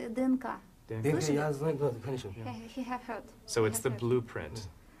знаете ДНК? He have heard. So it's the blueprint.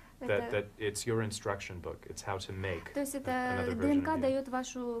 That it's your instruction book. It's how to make То есть это another version ДНК of you. дает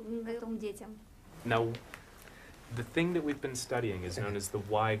вашу детям. Now, the thing that we've been studying is known as the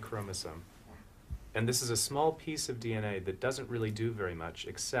Y-chromosome. And this is a small piece of DNA that doesn't really do very much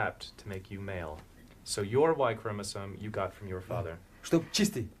except to make you male. So your Y-chromosome you got from your father. Чтоб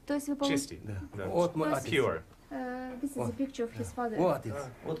чистый. То есть вы Чистый. Да. Вот мой отец. Pure. This is a picture of his father. Вот отец.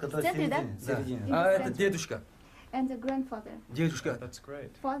 Вот который в середине. А это дедушка. And a grandfather. Дедушка. That's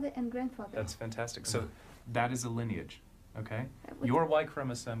great. Father and grandfather. That's fantastic. So that is a lineage, okay? Your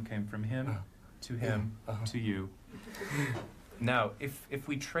Y-chromosome came from him to him to you. Now, if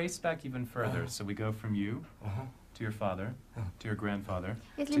we trace back even further, so we go from you to your father, to your grandfather,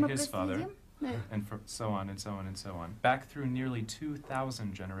 to his father, and so on and so on and so on, back through nearly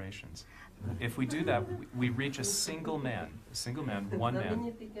 2,000 generations. If we do that, we reach a single man, one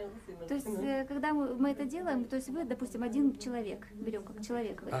man. То есть, когда мы это делаем, то есть вы, допустим, один человек, берем как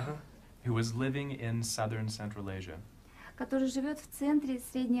человека, Who was living in southern Central Asia. который живет в центре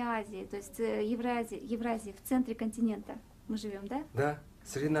Средней Азии, то есть Евразии, в центре континента. Мы живем, да? Да,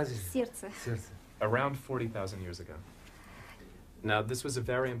 Средняя Азия. Сердце. Around 40,000 years ago. Now, this was a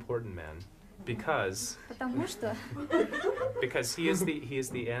very important man because he is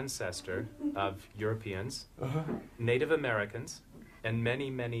the ancestor of Europeans, Native Americans, and many,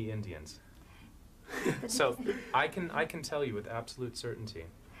 many Indians. So I can tell you with absolute certainty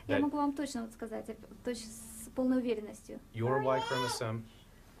Я могу вам точно сказать, с полной уверенностью. Your Y-chromosome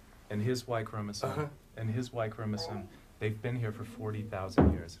and his Y-chromosome and his Y-chromosome, they've been here for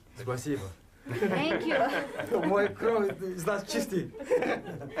 40,000 years. Спасибо. Thank you. Мой кровь из нас чистый.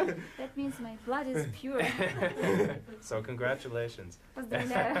 That means my blood is pure. So congratulations.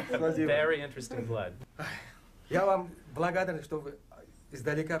 Поздравляю. Very interesting blood. Я вам благодарен, что вы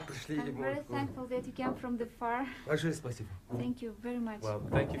издалека пришли. I'm very thankful that you came from the far. Большое спасибо. Thank you very much. Well,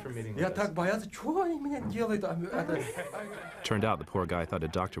 thank you for meeting with Я us. так боялся, что они меня делают? Turned out the poor guy thought a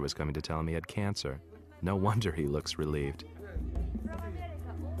doctor was coming to tell him he had cancer. No wonder he looks relieved.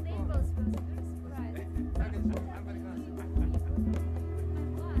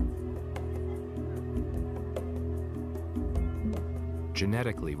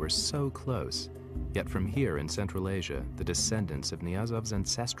 Genetically, we're so close. Yet from here in Central Asia, the descendants of Niazov's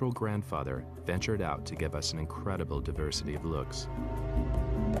ancestral grandfather ventured out to give us an incredible diversity of looks.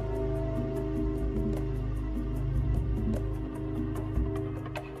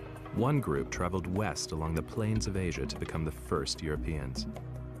 One group traveled west along the plains of Asia to become the first Europeans.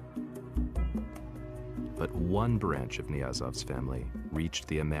 But one branch of Niazov's family reached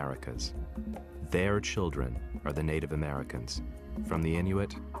the Americas. Their children are the Native Americans, from the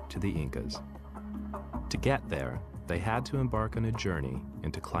Inuit to the Incas. To get there, they had to embark on a journey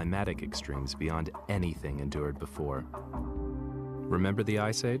into climatic extremes beyond anything endured before. Remember the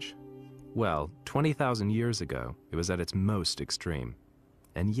Ice Age? Well, 20,000 years ago, it was at its most extreme.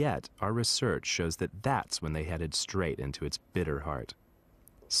 And yet, our research shows that that's when they headed straight into its bitter heart.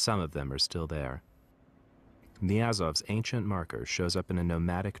 Some of them are still there. Niazov's ancient marker shows up in a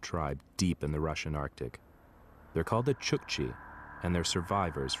nomadic tribe deep in the Russian Arctic. They're called the Chukchi, and they're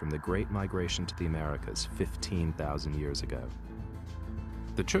survivors from the Great Migration to the Americas 15,000 years ago.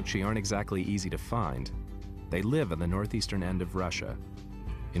 The Chukchi aren't exactly easy to find. They live on the northeastern end of Russia.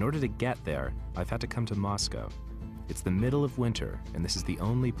 In order to get there, I've had to come to Moscow. It's the middle of winter, and this is the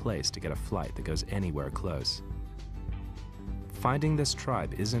only place to get a flight that goes anywhere close. Finding this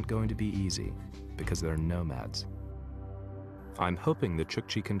tribe isn't going to be easy, because they're nomads. I'm hoping the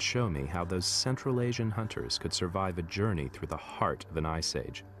Chukchi can show me how those Central Asian hunters could survive a journey through the heart of an ice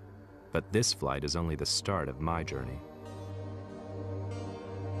age. But this flight is only the start of my journey.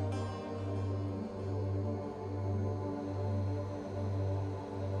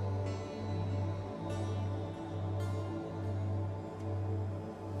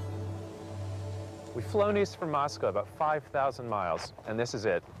 We've flown east from Moscow about 5,000 miles, and this is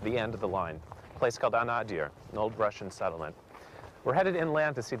it, the end of the line. A place called Anadyr, an old Russian settlement. We're headed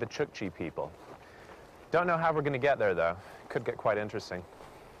inland to see the Chukchi people. Don't know how we're going to get there, though. Could get quite interesting.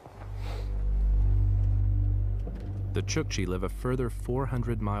 The Chukchi live a further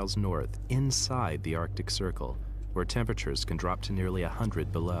 400 miles north, inside the Arctic Circle, where temperatures can drop to nearly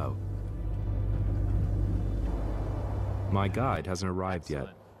 100 below. My guide hasn't arrived yet,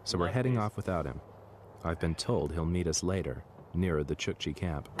 so we're heading off without him. I've been told he'll meet us later, nearer the Chukchi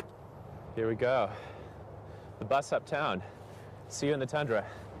camp. Here we go. The bus uptown. See you in the tundra.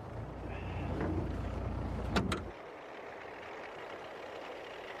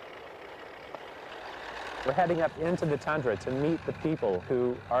 We're heading up into the tundra to meet the people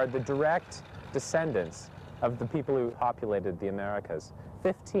who are the direct descendants of the people who populated the Americas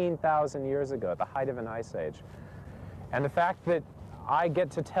 15,000 years ago at the height of an ice age. And the fact that I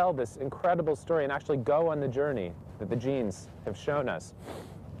get to tell this incredible story and actually go on the journey that the genes have shown us,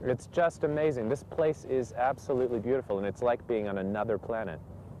 it's just amazing. This place is absolutely beautiful, and it's like being on another planet.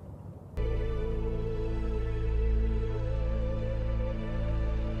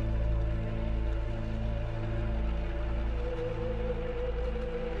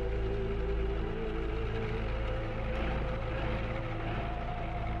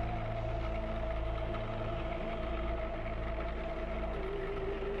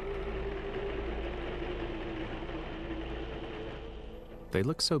 They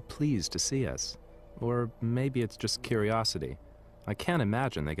look so pleased to see us. Or maybe it's just curiosity. I can't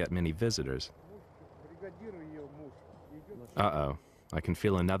imagine they get many visitors. Uh-oh. I can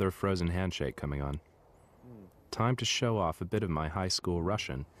feel another frozen handshake coming on. Time to show off a bit of my high school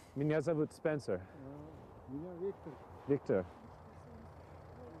Russian. Меня зовут Spencer. Victor.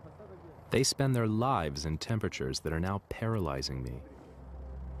 They spend their lives in temperatures that are now paralyzing me.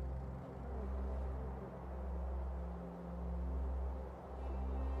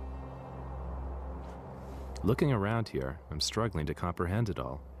 Looking around here, I'm struggling to comprehend it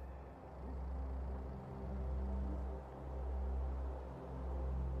all.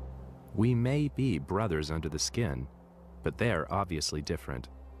 We may be brothers under the skin, but they're obviously different.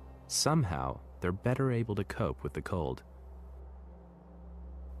 Somehow, they're better able to cope with the cold.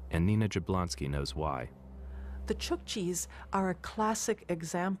 And Nina Jablonski knows why. The Chukchis are a classic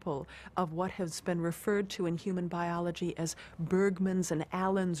example of what has been referred to in human biology as Bergmann's and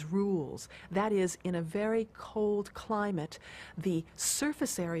Allen's rules. That is, in a very cold climate, the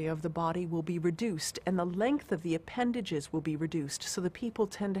surface area of the body will be reduced and the length of the appendages will be reduced. So the people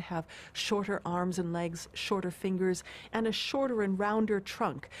tend to have shorter arms and legs, shorter fingers, and a shorter and rounder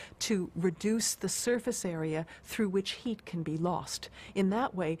trunk to reduce the surface area through which heat can be lost. In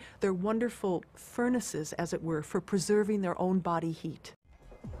that way, they're wonderful furnaces, as it were, for preserving their own body heat.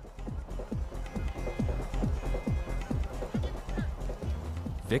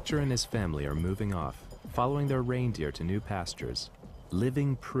 Victor and his family are moving off, following their reindeer to new pastures,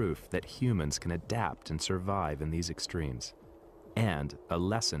 living proof that humans can adapt and survive in these extremes, and a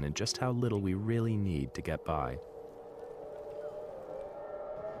lesson in just how little we really need to get by.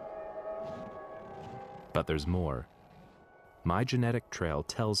 But there's more. My genetic trail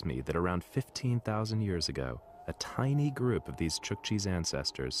tells me that around 15,000 years ago, a tiny group of these Chukchi's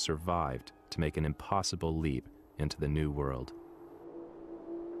ancestors survived to make an impossible leap into the New World.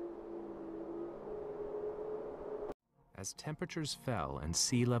 As temperatures fell and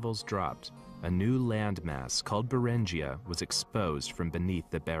sea levels dropped, a new landmass called Beringia was exposed from beneath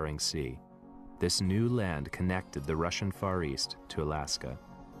the Bering Sea. This new land connected the Russian Far East to Alaska.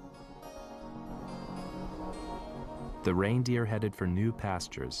 The reindeer headed for new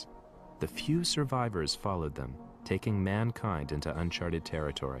pastures. The few survivors followed them, taking mankind into uncharted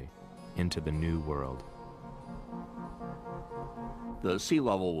territory, into the New World. The sea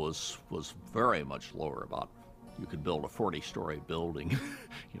level was very much lower. About, you could build a 40-story building,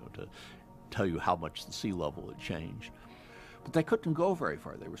 to tell you how much the sea level had changed. But they couldn't go very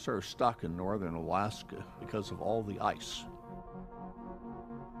far. They were sort of stuck in northern Alaska because of all the ice.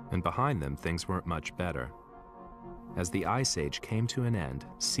 And behind them, things weren't much better. As the Ice Age came to an end,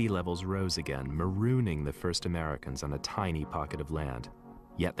 sea levels rose again, marooning the first Americans on a tiny pocket of land.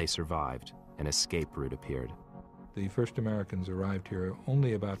 Yet they survived. An escape route appeared. The first Americans arrived here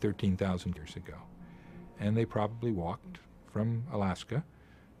only about 13,000 years ago. And they probably walked from Alaska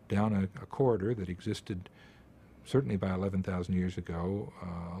down a corridor that existed certainly by 11,000 years ago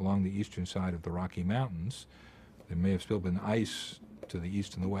along the eastern side of the Rocky Mountains. There may have still been ice to the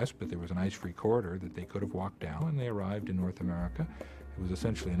east and the west, but there was an ice-free corridor that they could have walked down, and they arrived in North America. It was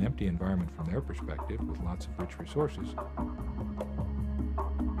essentially an empty environment from their perspective with lots of rich resources.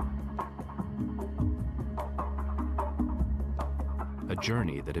 A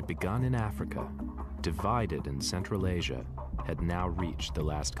journey that had begun in Africa, divided in Central Asia, had now reached the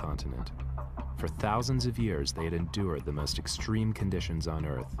last continent. For thousands of years, they had endured the most extreme conditions on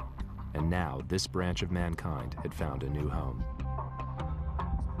Earth, and now this branch of mankind had found a new home.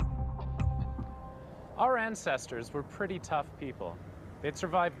 Our ancestors were pretty tough people. They'd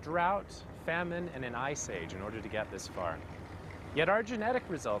survived drought, famine, and an ice age in order to get this far. Yet our genetic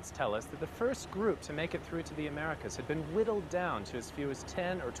results tell us that the first group to make it through to the Americas had been whittled down to as few as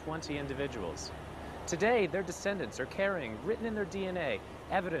 10 or 20 individuals. Today, their descendants are carrying, written in their DNA,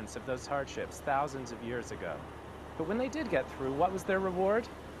 evidence of those hardships thousands of years ago. But when they did get through, what was their reward?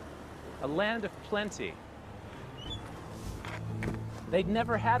 A land of plenty. They'd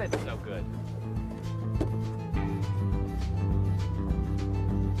never had it so good.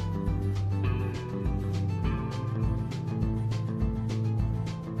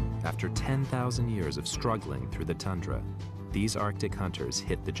 After 10,000 years of struggling through the tundra, these Arctic hunters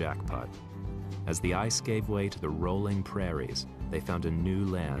hit the jackpot. As the ice gave way to the rolling prairies, they found a new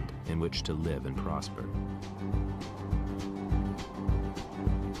land in which to live and prosper.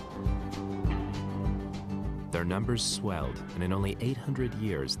 Their numbers swelled, and in only 800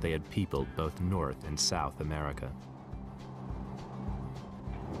 years, they had peopled both North and South America.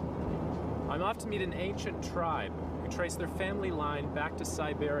 I'm off to meet an ancient tribe who traced their family line back to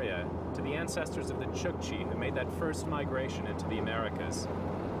Siberia, to the ancestors of the Chukchi who made that first migration into the Americas.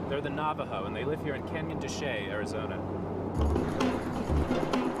 They're the Navajo, and they live here in Canyon de Chelly, Arizona.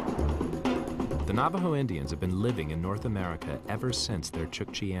 The Navajo Indians have been living in North America ever since their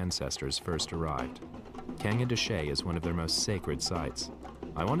Chukchi ancestors first arrived. Canyon de Chelly is one of their most sacred sites.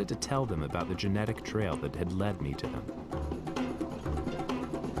 I wanted to tell them about the genetic trail that had led me to them.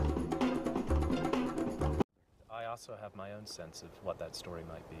 I also have my own sense of what that story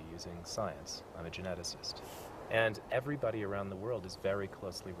might be using science. I'm a geneticist. And everybody around the world is very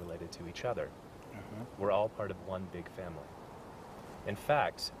closely related to each other. We're all part of one big family. In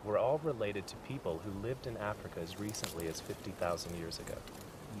fact, we're all related to people who lived in Africa as recently as 50,000 years ago.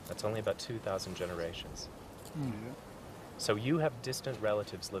 That's only about 2,000 generations. So you have distant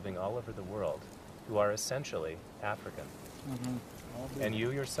relatives living all over the world who are essentially African. And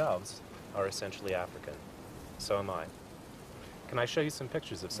you yourselves are essentially African. So am I. Can I show you some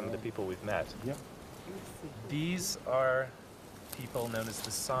pictures of some of the people we've met? Yep. These are people known as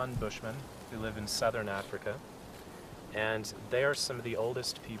the San Bushmen who live in southern Africa. And they are some of the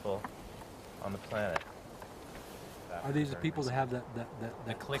oldest people on the planet. Are these the people that have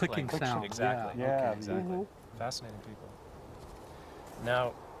that clicking sound? Exactly. Yeah. Okay, exactly. Fascinating people.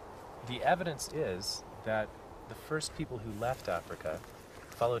 Now, the evidence is that the first people who left Africa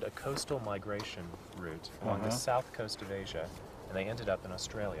followed a coastal migration route along the south coast of Asia, and they ended up in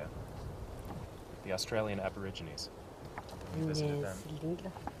Australia. The Australian Aborigines. We visited them.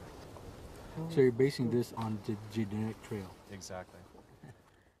 So you're basing this on the genetic trail? Exactly.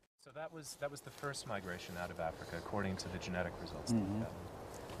 So that was the first migration out of Africa, according to the genetic results that we got.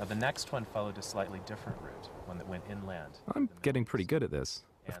 Now the next one followed a slightly different route, one that went inland. I'm getting pretty good at this.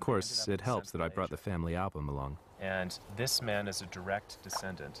 Of course, it helps that I brought the family album along. And this man is a direct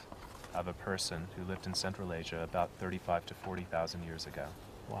descendant of a person who lived in Central Asia about 35 to 40,000 years ago.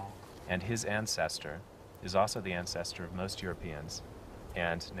 Wow. And his ancestor is also the ancestor of most Europeans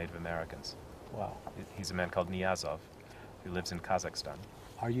and Native Americans. Wow. He's a man called Niazov, who lives in Kazakhstan.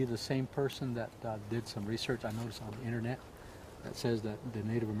 Are you the same person that did some research I noticed on the internet that says that the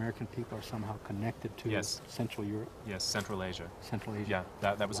Native American people are somehow connected to Central Europe? Yes, Central Asia. Central Asia.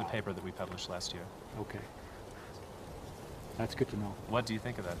 Yeah, that was a paper that we published last year. Okay. That's good to know. What do you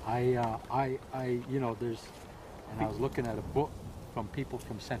think of that? I you know, I was looking at a book from people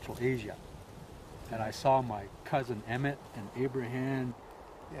from Central Asia, and I saw my cousin Emmett and Abraham,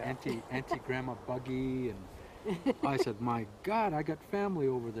 Auntie Grandma Buggy, and I said, my God, I got family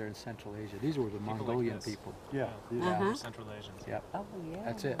over there in Central Asia. These were the Mongolian people. Yeah. Central Asians. Yeah. Oh, yeah.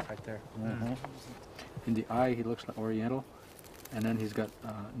 That's it right there. In the eye, he looks like Oriental. And then he's got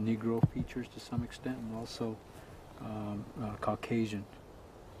Negro features to some extent, and also Caucasian,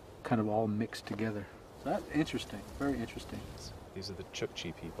 kind of all mixed together. So that's interesting, very interesting. These are the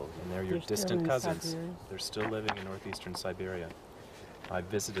Chukchi people, and they're your distant cousins. They're still living in northeastern Siberia. I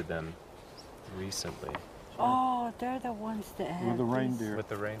visited them recently. Oh, they're the ones that have With the reindeer. With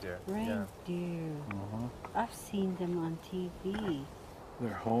the reindeer. Reindeer. I've seen them on TV.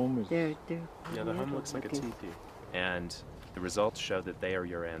 Their home is... They're yeah, the home looks like a teepee. And the results show that they are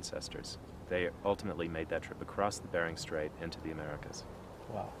your ancestors. They ultimately made that trip across the Bering Strait into the Americas.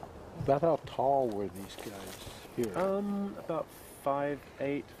 Wow. About how tall were these guys here? About 5'8",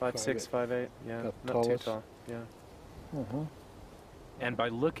 5'6", 5'8", yeah, not too tall, yeah. And by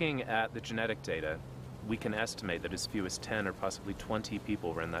looking at the genetic data, we can estimate that as few as 10 or possibly 20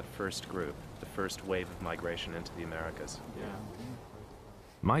 people were in that first group, the first wave of migration into the Americas. Yeah.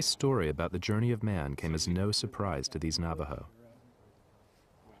 My story about the journey of man came as no surprise to these Navajo.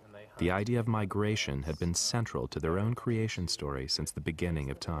 The idea of migration had been central to their own creation story since the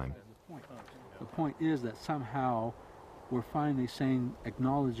beginning of time. The point is that somehow we're finally saying,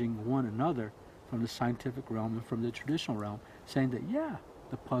 acknowledging one another from the scientific realm and from the traditional realm, saying that, yeah,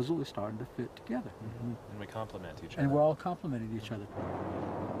 the puzzle is starting to fit together. And we complement each other. And we're all complementing each other.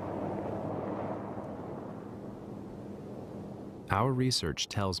 Our research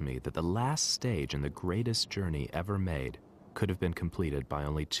tells me that the last stage in the greatest journey ever made could have been completed by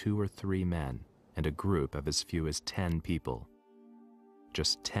only 2 or 3 men and a group of as few as 10 people.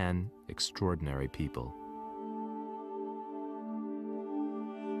 Just 10 extraordinary people.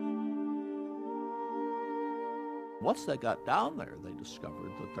 Once they got down there, they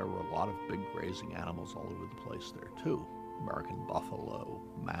discovered that there were a lot of big grazing animals all over the place there too. American buffalo,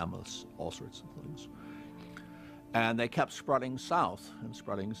 mammoths, all sorts of things. And they kept spreading south, and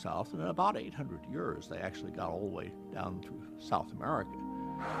in about 800 years, they actually got all the way down through South America.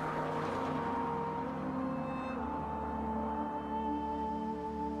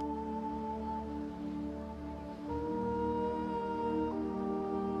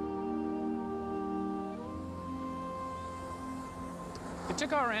 It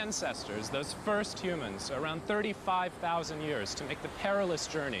took our ancestors, those first humans, around 35,000 years to make the perilous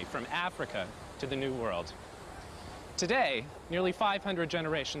journey from Africa to the New World. Today, nearly 500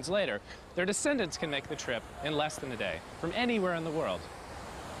 generations later, their descendants can make the trip in less than a day, from anywhere in the world.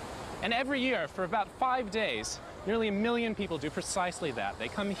 And every year, for about 5 days, nearly 1 million people do precisely that. They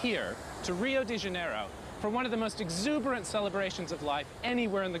come here to Rio de Janeiro for one of the most exuberant celebrations of life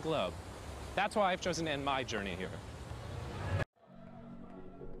anywhere in the globe. That's why I've chosen to end my journey here.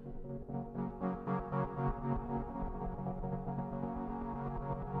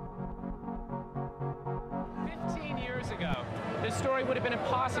 This story would have been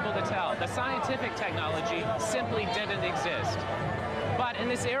impossible to tell. The scientific technology simply didn't exist. But in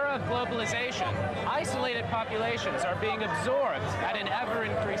this era of globalization, isolated populations are being absorbed at an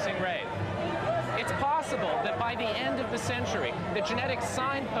ever-increasing rate. It's possible that by the end of the century, the genetic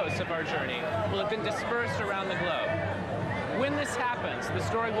signposts of our journey will have been dispersed around the globe. When this happens, the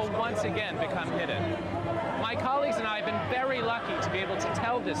story will once again become hidden. My colleagues and I have been very lucky to be able to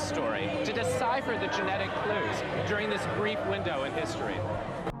tell this story, to decipher the genetic clues during this brief window in history.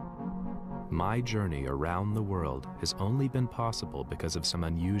 My journey around the world has only been possible because of some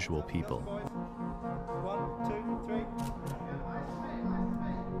unusual people. 1, 2, 3.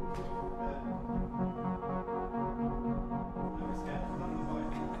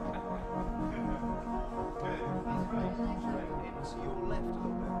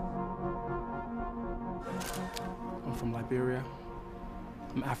 I'm from Liberia.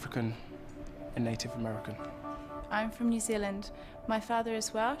 I'm African and Native American. I'm from New Zealand. My father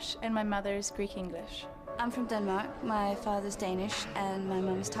is Welsh and my mother is Greek-English. I'm from Denmark. My father's Danish and my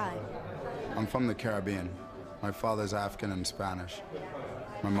mum is Thai. I'm from the Caribbean. My father's African and Spanish.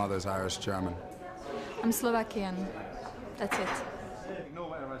 My mother's Irish-German. I'm Slovakian. That's it. Ignore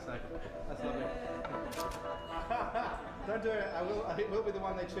whatever I say. That's lovely. Don't do it. It will be the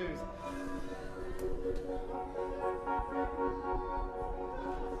one they choose.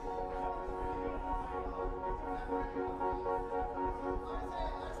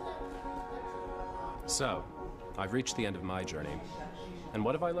 So, I've reached the end of my journey. And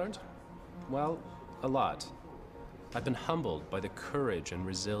what have I learned? Well, a lot. I've been humbled by the courage and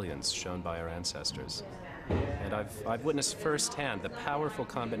resilience shown by our ancestors. And I've witnessed firsthand the powerful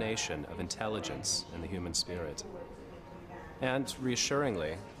combination of intelligence and the human spirit. And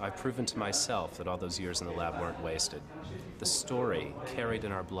reassuringly, I've proven to myself that all those years in the lab weren't wasted. The story carried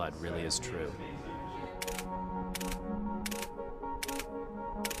in our blood really is true.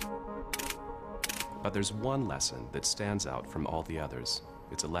 But there's one lesson that stands out from all the others.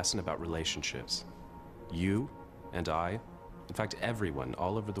 It's a lesson about relationships. You and I, in fact everyone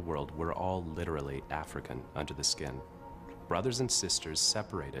all over the world, we're all literally African under the skin. Brothers and sisters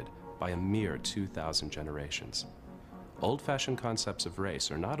separated by a mere 2,000 generations. Old-fashioned concepts of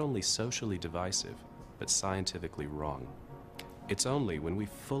race are not only socially divisive, but scientifically wrong. It's only when we've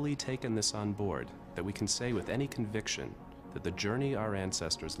fully taken this on board that we can say with any conviction that the journey our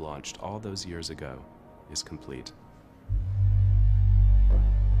ancestors launched all those years ago is complete.